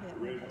 The convent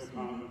Original windows.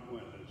 convent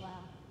windows.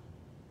 Wow.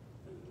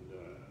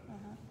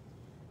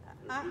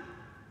 And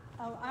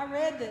I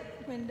read that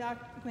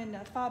when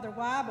Father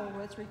Weibel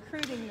was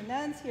recruiting the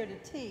nuns here to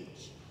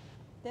teach,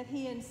 that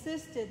he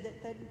insisted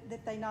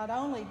that they not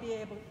only be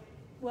able,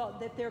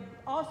 that there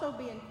also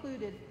be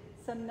included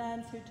some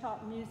nuns who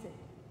taught music.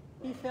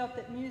 He felt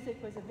that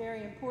music was a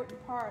very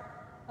important part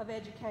of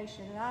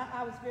education, and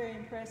I was very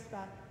impressed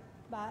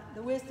by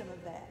the wisdom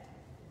of that.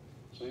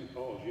 St.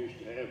 Paul's used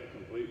to have a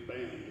complete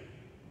band.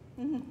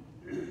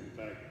 In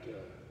fact,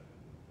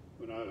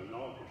 when I was an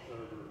altar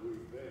server, we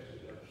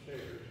invested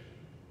upstairs.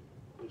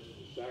 This is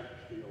the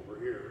sacristy over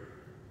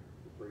here,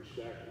 the priest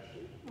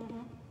sacristy,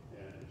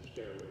 and the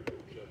stairway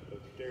goes up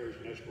upstairs,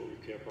 and that's where we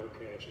kept our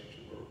cassets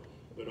and were.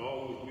 But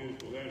all those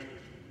musical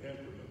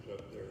instruments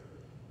up there,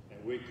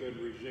 and we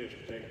couldn't resist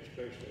taking,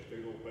 especially a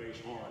big old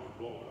bass horn and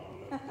blowing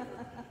on it up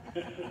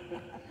there.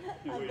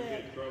 We'd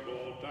get in trouble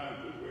all the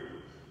time because we were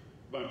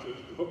a bunch of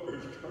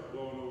smokers start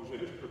blowing those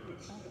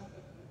instruments.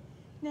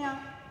 Now,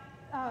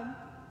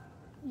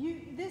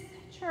 this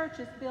church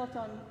is built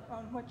on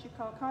what you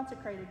call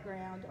consecrated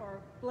ground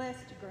or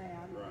blessed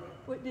ground. Right.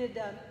 What did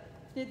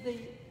the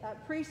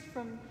priest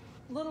from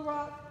Little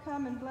Rock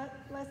come and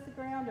bless the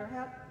ground, or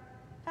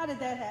how did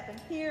that happen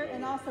here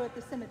and also at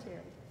the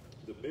cemetery?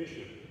 The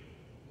bishop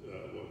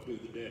will do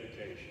the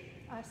dedication.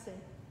 I see.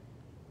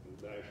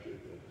 Actually,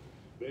 the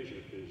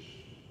bishop is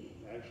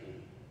actually,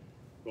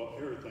 well,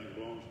 everything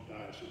belongs to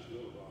Diocese of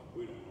Little Rock.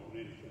 We don't own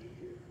anything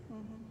here.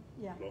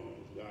 Yeah. Belongs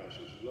to the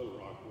Diocese of Little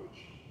Rock, which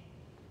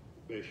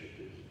the bishop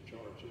is in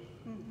charge of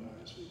the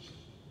diocese.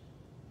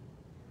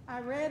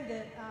 I read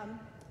that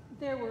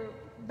there were,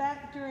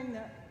 back during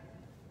the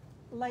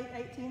late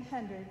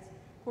 1800s,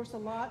 of course, a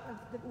lot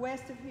of the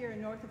west of here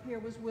and north of here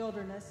was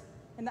wilderness,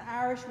 and the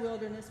Irish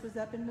wilderness was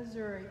up in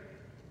Missouri,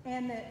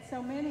 and that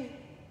so many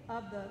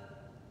of the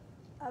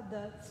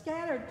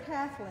scattered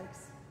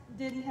Catholics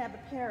didn't have a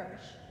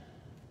parish,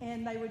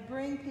 and they would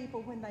bring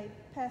people when they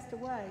passed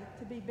away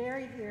to be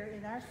buried here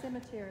in our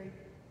cemetery,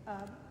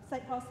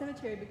 St. Paul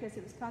Cemetery, because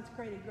it was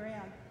consecrated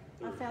ground.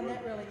 I found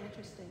that really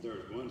interesting.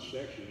 There's one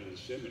section in the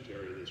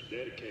cemetery that's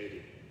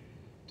dedicated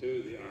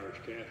to the Irish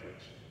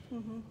Catholics,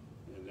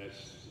 and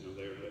that's, you know,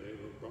 they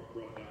were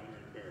brought down here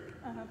and buried.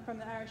 From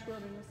the Irish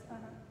wilderness.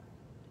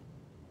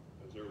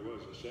 There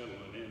was a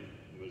settlement in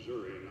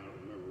Missouri, and I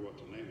don't remember what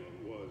the name of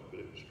it was,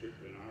 but it was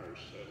strictly an Irish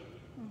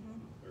settlement.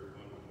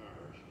 Everyone was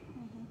Irish.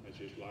 It's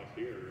just like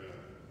here,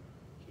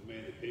 so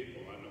many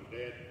people. I know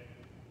Dad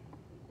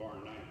was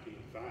born in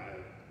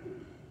 1905,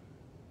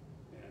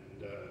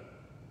 and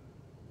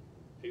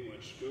he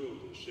went to school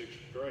in the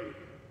 6th grade.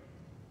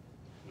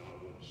 No,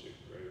 it wasn't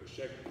 6th grade, it was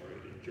 2nd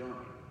grade in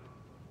German.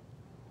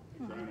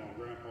 And Grandma and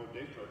Grandpa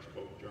Dinkirk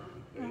spoke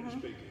German. They didn't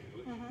speak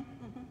English.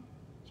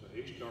 So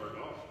he started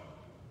off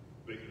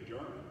speaking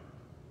German.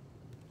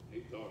 He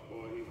thought,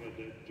 boy, he had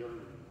that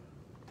German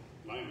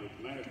language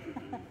mastered.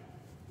 And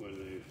when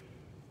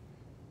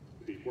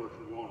he's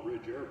working at Walnut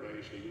Ridge Air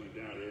Base, he went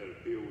down, they had a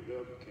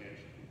POW camp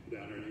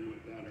down there, and he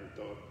went down there and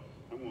thought,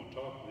 I'm going to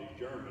talk to these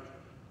Germans.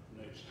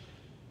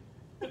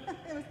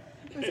 And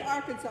It was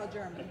Arkansas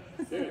German.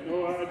 They had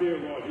no idea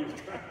what he was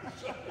trying to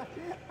say.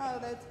 Oh,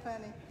 that's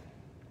funny.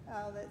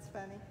 Oh, that's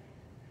funny.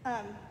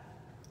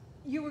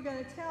 You were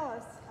going to tell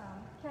us,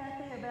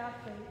 Kathy, about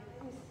the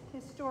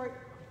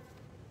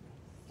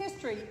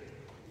history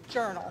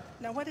journal.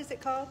 Now, what is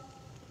it called?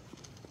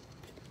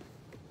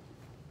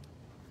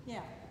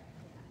 Yeah.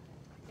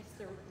 It's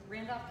the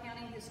Randolph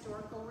County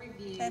Historical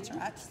Review. That's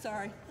right.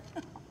 Sorry.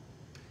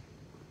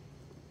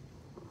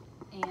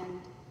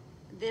 And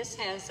this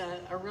has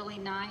a really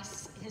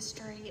nice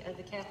history of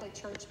the Catholic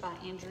Church by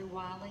Andrew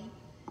Wiley,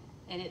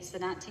 and it's the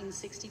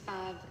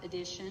 1965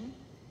 edition.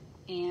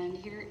 And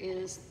here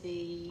is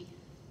the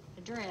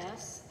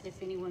address,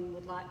 if anyone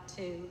would like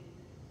to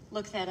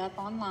look that up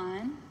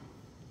online.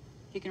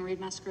 You can read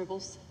my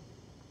scribbles.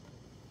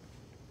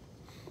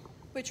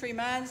 Which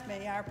reminds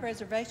me, our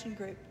preservation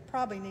group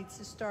probably needs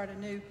to start a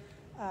new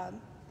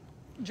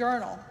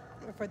journal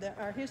for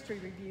our history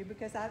review,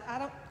 because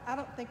I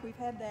don't think we've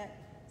had that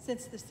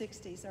since the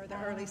 60s or the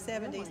early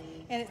 70s,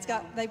 really? And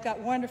they've got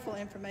wonderful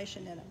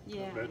information in them.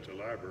 Yeah. I bet the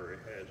library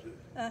has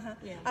it.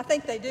 Yeah. I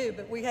think they do,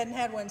 but we hadn't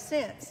had one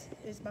since,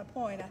 is my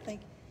point. I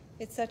think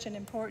it's such an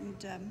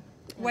important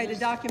way to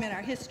document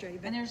our history.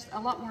 And there's a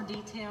lot more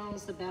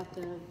details about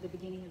the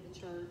beginning of the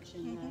church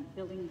and the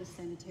building of the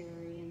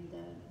cemetery and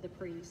the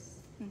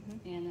priests.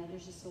 And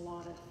there's just a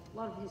lot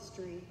of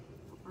history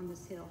on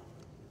this hill.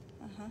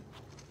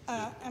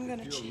 I'm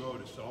going to. You'll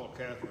notice all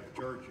Catholic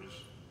churches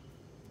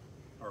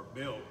are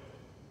built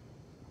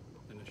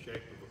in the shape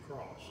of a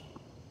cross.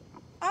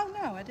 Oh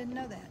no, I didn't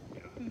know that.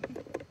 Yeah.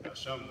 Now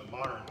some of the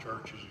modern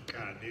churches have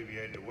kind of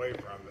deviated away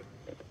from it,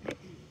 but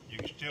you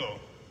can still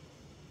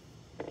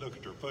look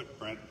at their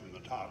footprint from the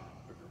top.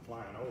 If you're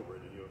flying over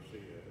it, and you'll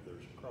see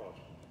there's a cross.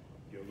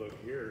 You'll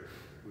look here,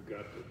 we've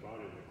got the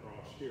body of the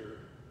cross here,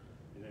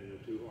 and then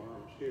the two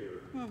arms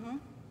here,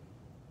 and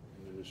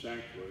then the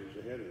sanctuary is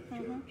the head of the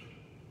church.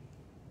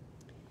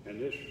 And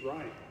this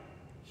right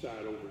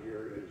side over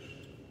here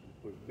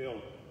was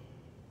built,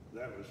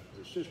 that was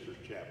the sisters'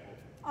 chapel.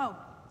 Oh.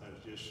 That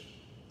was just,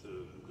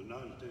 the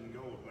nuns didn't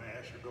go with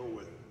Mass or go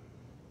with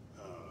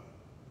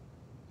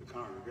the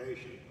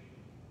congregation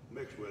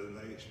mixed with them,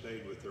 they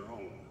stayed with their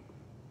own.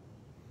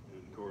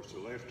 And of course the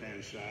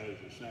left-hand side is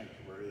the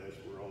sanctuary, that's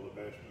where all the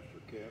vestments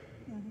are kept,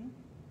 and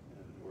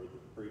where the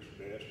priest's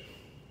vest,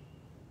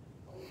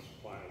 all the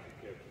supplies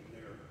are kept in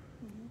there.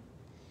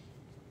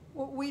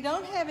 Well, we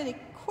don't have any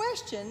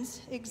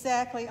questions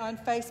exactly on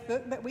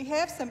Facebook, but we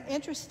have some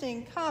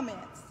interesting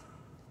comments.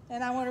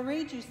 And I want to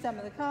read you some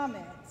of the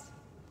comments.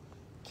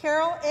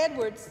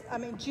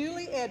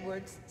 Julie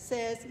Edwards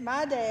says,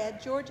 my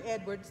dad, George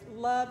Edwards,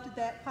 loved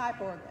that pipe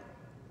organ.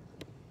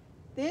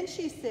 Then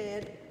she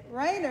said,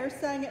 Rayner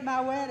sang at my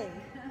wedding.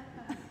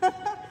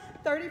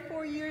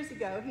 34 years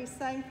ago, he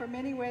sang for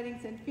many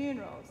weddings and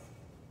funerals.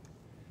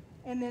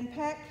 And then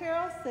Pat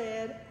Carroll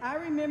said, I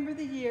remember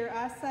the year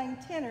I sang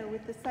tenor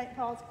with the St.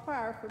 Paul's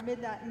Choir for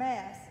Midnight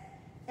Mass.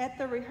 At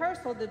the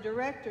rehearsal, the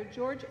director,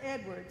 George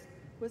Edwards,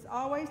 was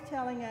always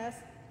telling us,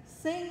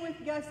 sing with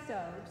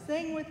gusto,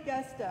 sing with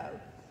gusto.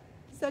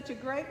 Such a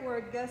great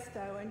word,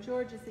 gusto, and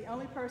George is the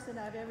only person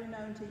I've ever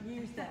known to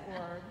use that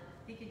word.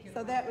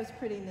 So that was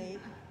pretty neat.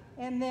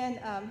 And then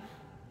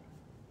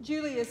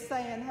Julie is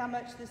saying how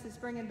much this is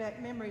bringing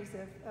back memories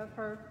of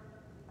her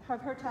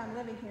time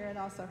living here, and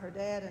also her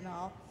dad and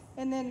all.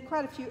 And then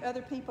quite a few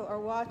other people are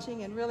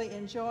watching and really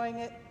enjoying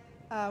it.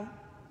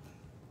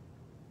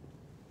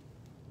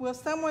 Will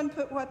someone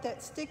put what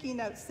that sticky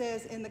note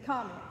says in the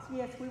comments?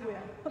 Yes, we will.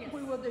 Yes.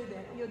 We will do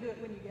that. You'll do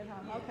it when you get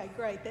home. Yes. Okay,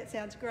 great. That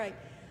sounds great.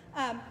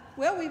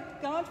 Well, we've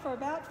gone for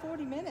about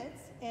 40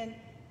 minutes, and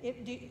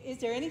is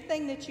there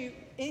anything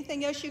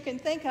else you can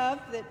think of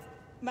that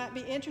might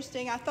be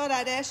interesting? I thought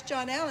I'd ask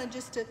John Allen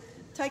just to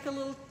take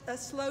a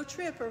slow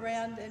trip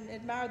around and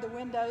admire the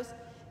windows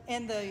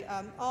and the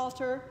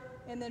altar,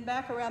 and then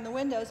back around the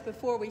windows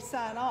before we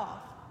sign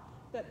off.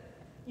 But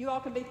you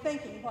all can be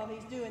thinking while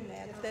he's doing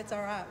that, if that's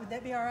all right. Would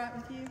that be all right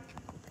with you?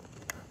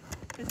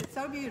 Because it's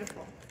so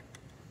beautiful.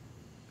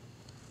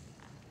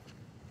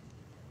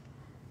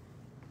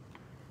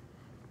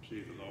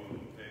 See the low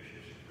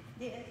fishes?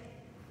 Yes.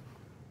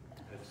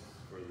 That's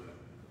for the...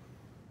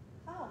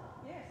 Oh,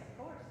 yes, of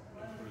course.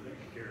 That's where they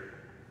carry.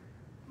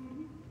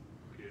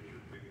 Kids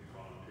are big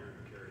volunteer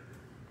to carry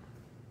them.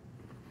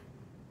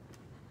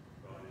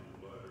 Probably in the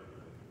blood or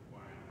the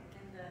wine.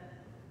 And the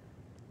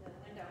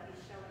window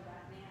he's showing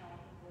right now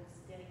was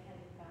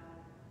dedicated by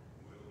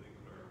Willie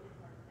Clark.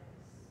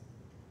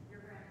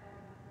 Your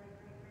grandfather, my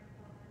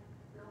great-great-grandfather.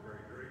 Your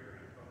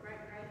great-great-grandfather.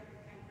 Great-great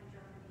came from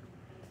Germany.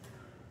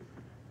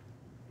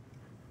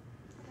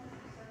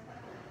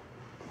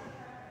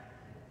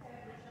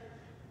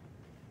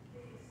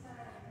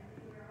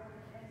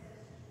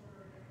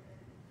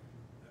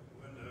 That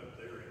window up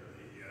there in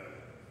the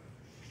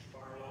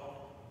far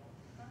loft,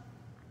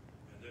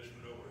 and this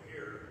one over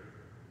here,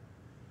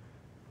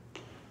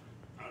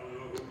 I don't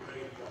know who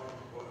paid for them,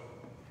 what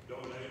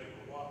donated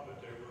or what, but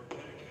they were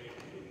dedicated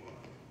to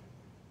one.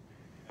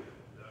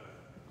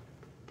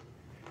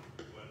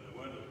 And when the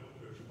windows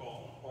were just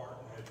falling apart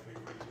and had to be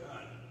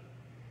redone,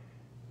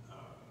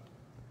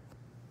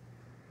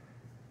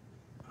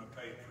 I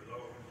paid for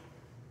those.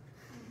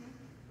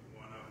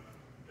 One of them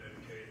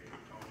dedicated to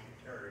Tony and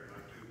Terry,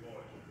 my two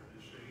boys that are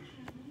deceased.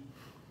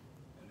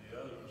 And the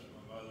other was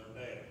my mother and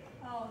dad.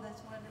 Oh,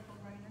 that's wonderful,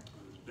 Rayner.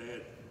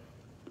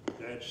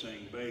 Dad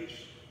sang bass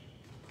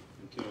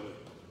until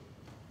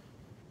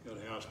he got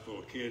a house full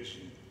of kids,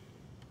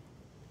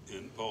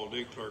 and Paul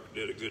D. Clark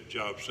did a good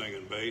job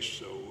singing bass,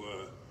 so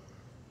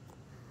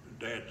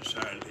Dad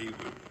decided he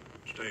would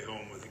stay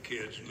home with the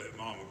kids and let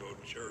Mama go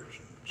to church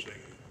and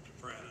sing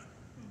soprano.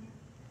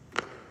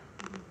 I'm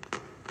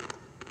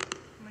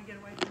going to get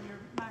away from your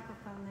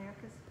microphone there,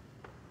 because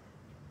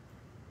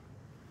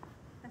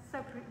that's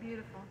so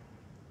beautiful.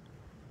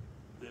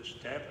 This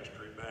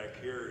tapestry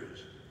back here is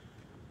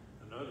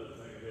another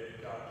thing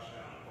they got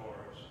sound for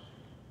us.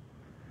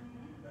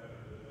 That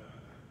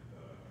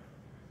was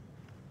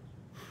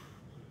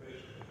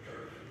basically the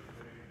church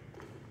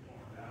was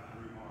torn down,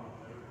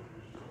 remodeled, everyone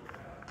just tore it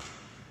out.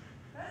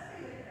 That's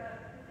the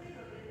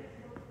cathedral, isn't it?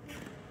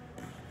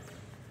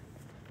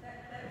 That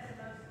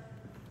was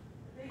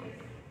the biggest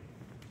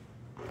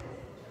church.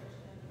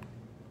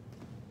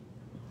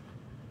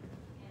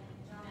 And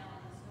John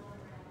Allen is going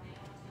around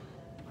now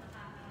to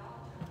behind the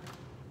altar.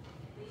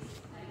 And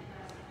these things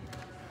are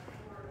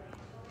four evangelists.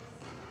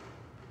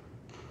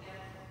 We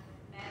have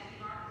Matthew,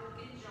 Mark, Luke,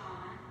 and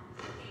John.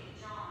 Looking at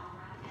John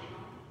right now.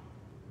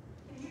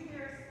 Can you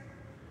hear us?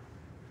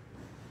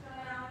 John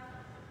Allen?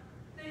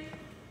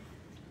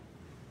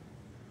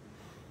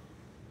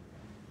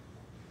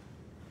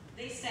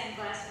 These stained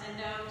glass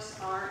windows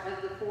are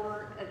of the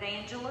four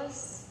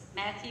evangelists,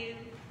 Matthew,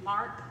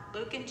 Mark,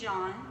 Luke, and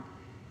John.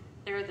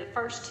 They're the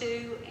first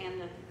two and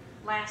the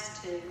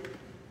last two.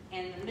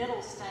 And the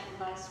middle stained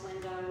glass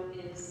window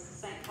is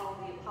St. Paul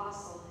the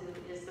Apostle, who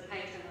is the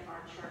patron of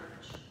our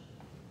church.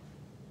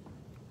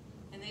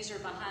 And these are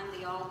behind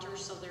the altar,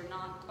 so they're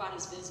not quite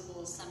as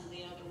visible as some of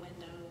the other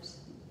windows.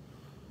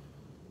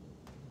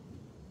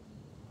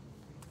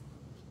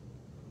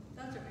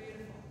 Those are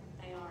beautiful.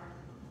 They are.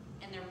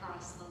 And they're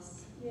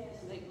priceless.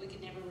 Yes. We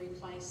could never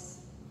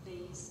replace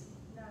these.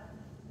 No.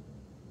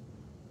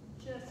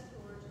 Just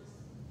gorgeous.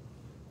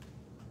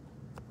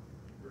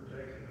 We're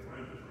taking the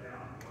windows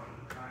down one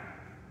at a time.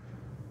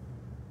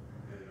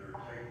 And they're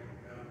taking them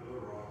down to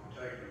Little Rock and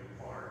taking them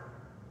apart.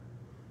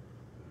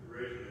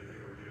 Originally, they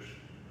were just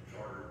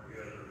soldered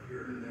together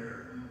here and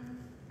there.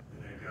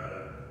 And they got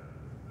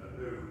a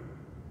new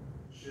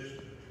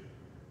system.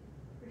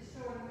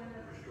 Restore the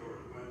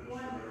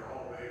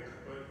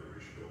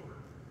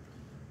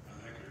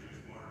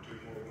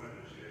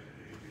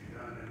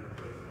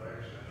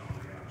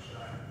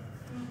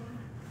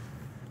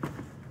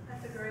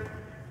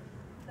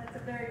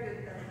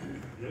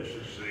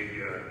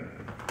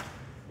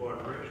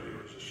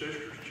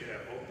Sisters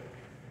Chapel.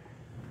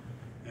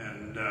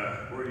 And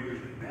we're using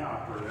it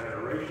now for the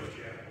Adoration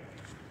Chapel.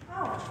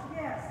 Oh,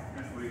 yes.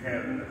 And we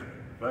have the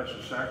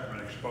Blessed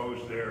Sacrament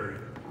exposed there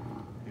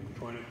in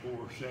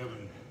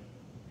 24/7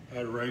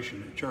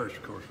 adoration in church.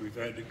 Of course, we've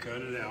had to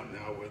cut it out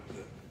now with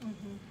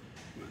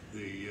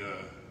the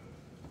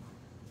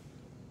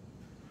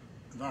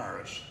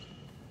virus.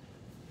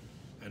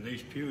 And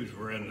these pews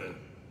were in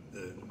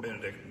the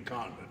Benedictine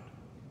convent.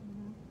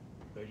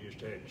 They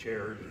just had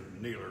chairs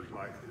and kneelers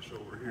like this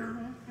over here.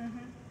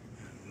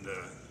 And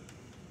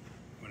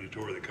when they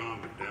tore the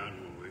convent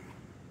down, when we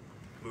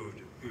moved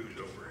the pews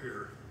over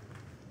here.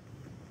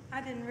 I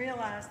didn't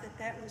realize that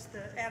that was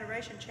the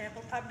Adoration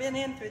Chapel. I've been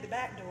in through the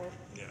back door.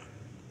 Yeah.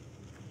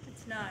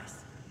 It's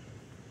nice.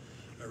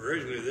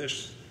 Originally,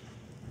 this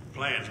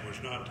plan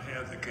was not to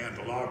have the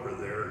candelabra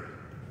there.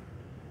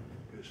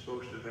 It was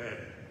supposed to have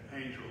had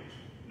angels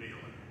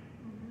kneeling.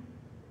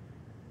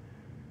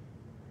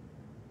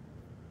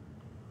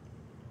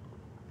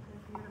 They're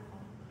beautiful.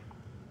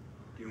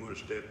 Do you want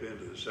to step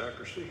into the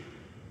sacristy?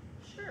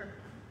 Sure.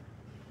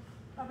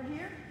 Over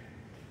here?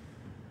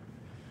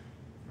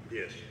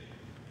 Yes.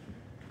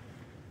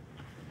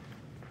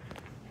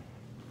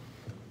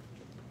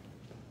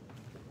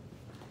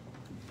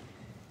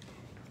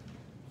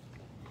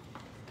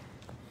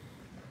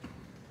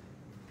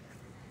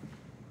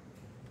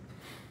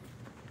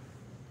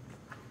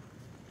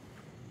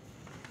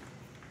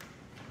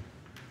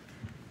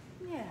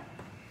 Yeah.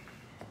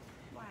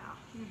 Wow.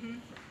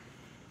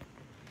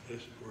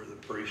 This is where the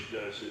priest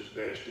does his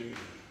fasting.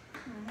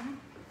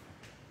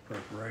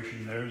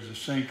 Preparation. There's a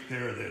sink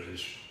there that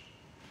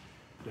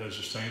does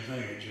the same thing.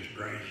 It just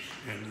drains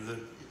into the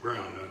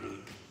ground under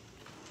the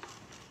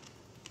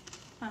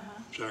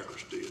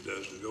sacristy. It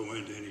doesn't go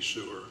into any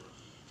sewer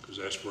because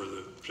that's where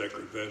the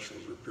sacred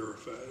vessels are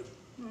purified.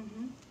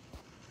 And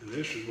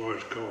this is what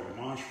is called a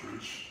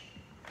monstrance.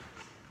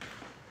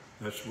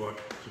 That's what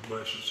the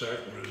Blessed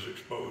Sacrament is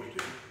exposed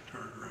in.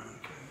 Turn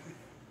around, Kathy.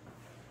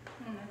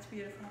 That's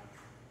beautiful.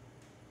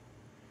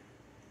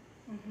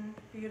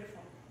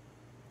 Beautiful.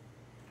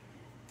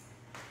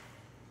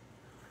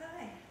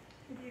 Okay.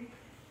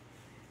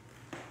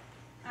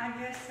 I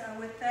guess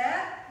with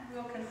that,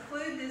 we'll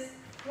conclude this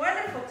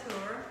wonderful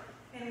tour.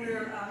 And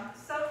we're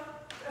so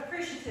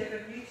appreciative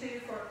of you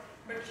two for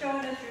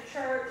showing us your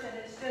church. And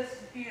it's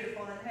just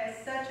beautiful and has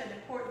such an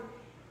important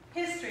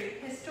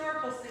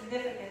historical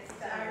significance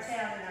to our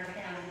town and our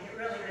county. It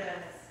really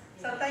does.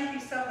 So thank you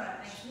so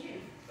much. Thank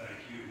you.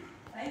 Thank you.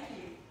 Thank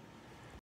you.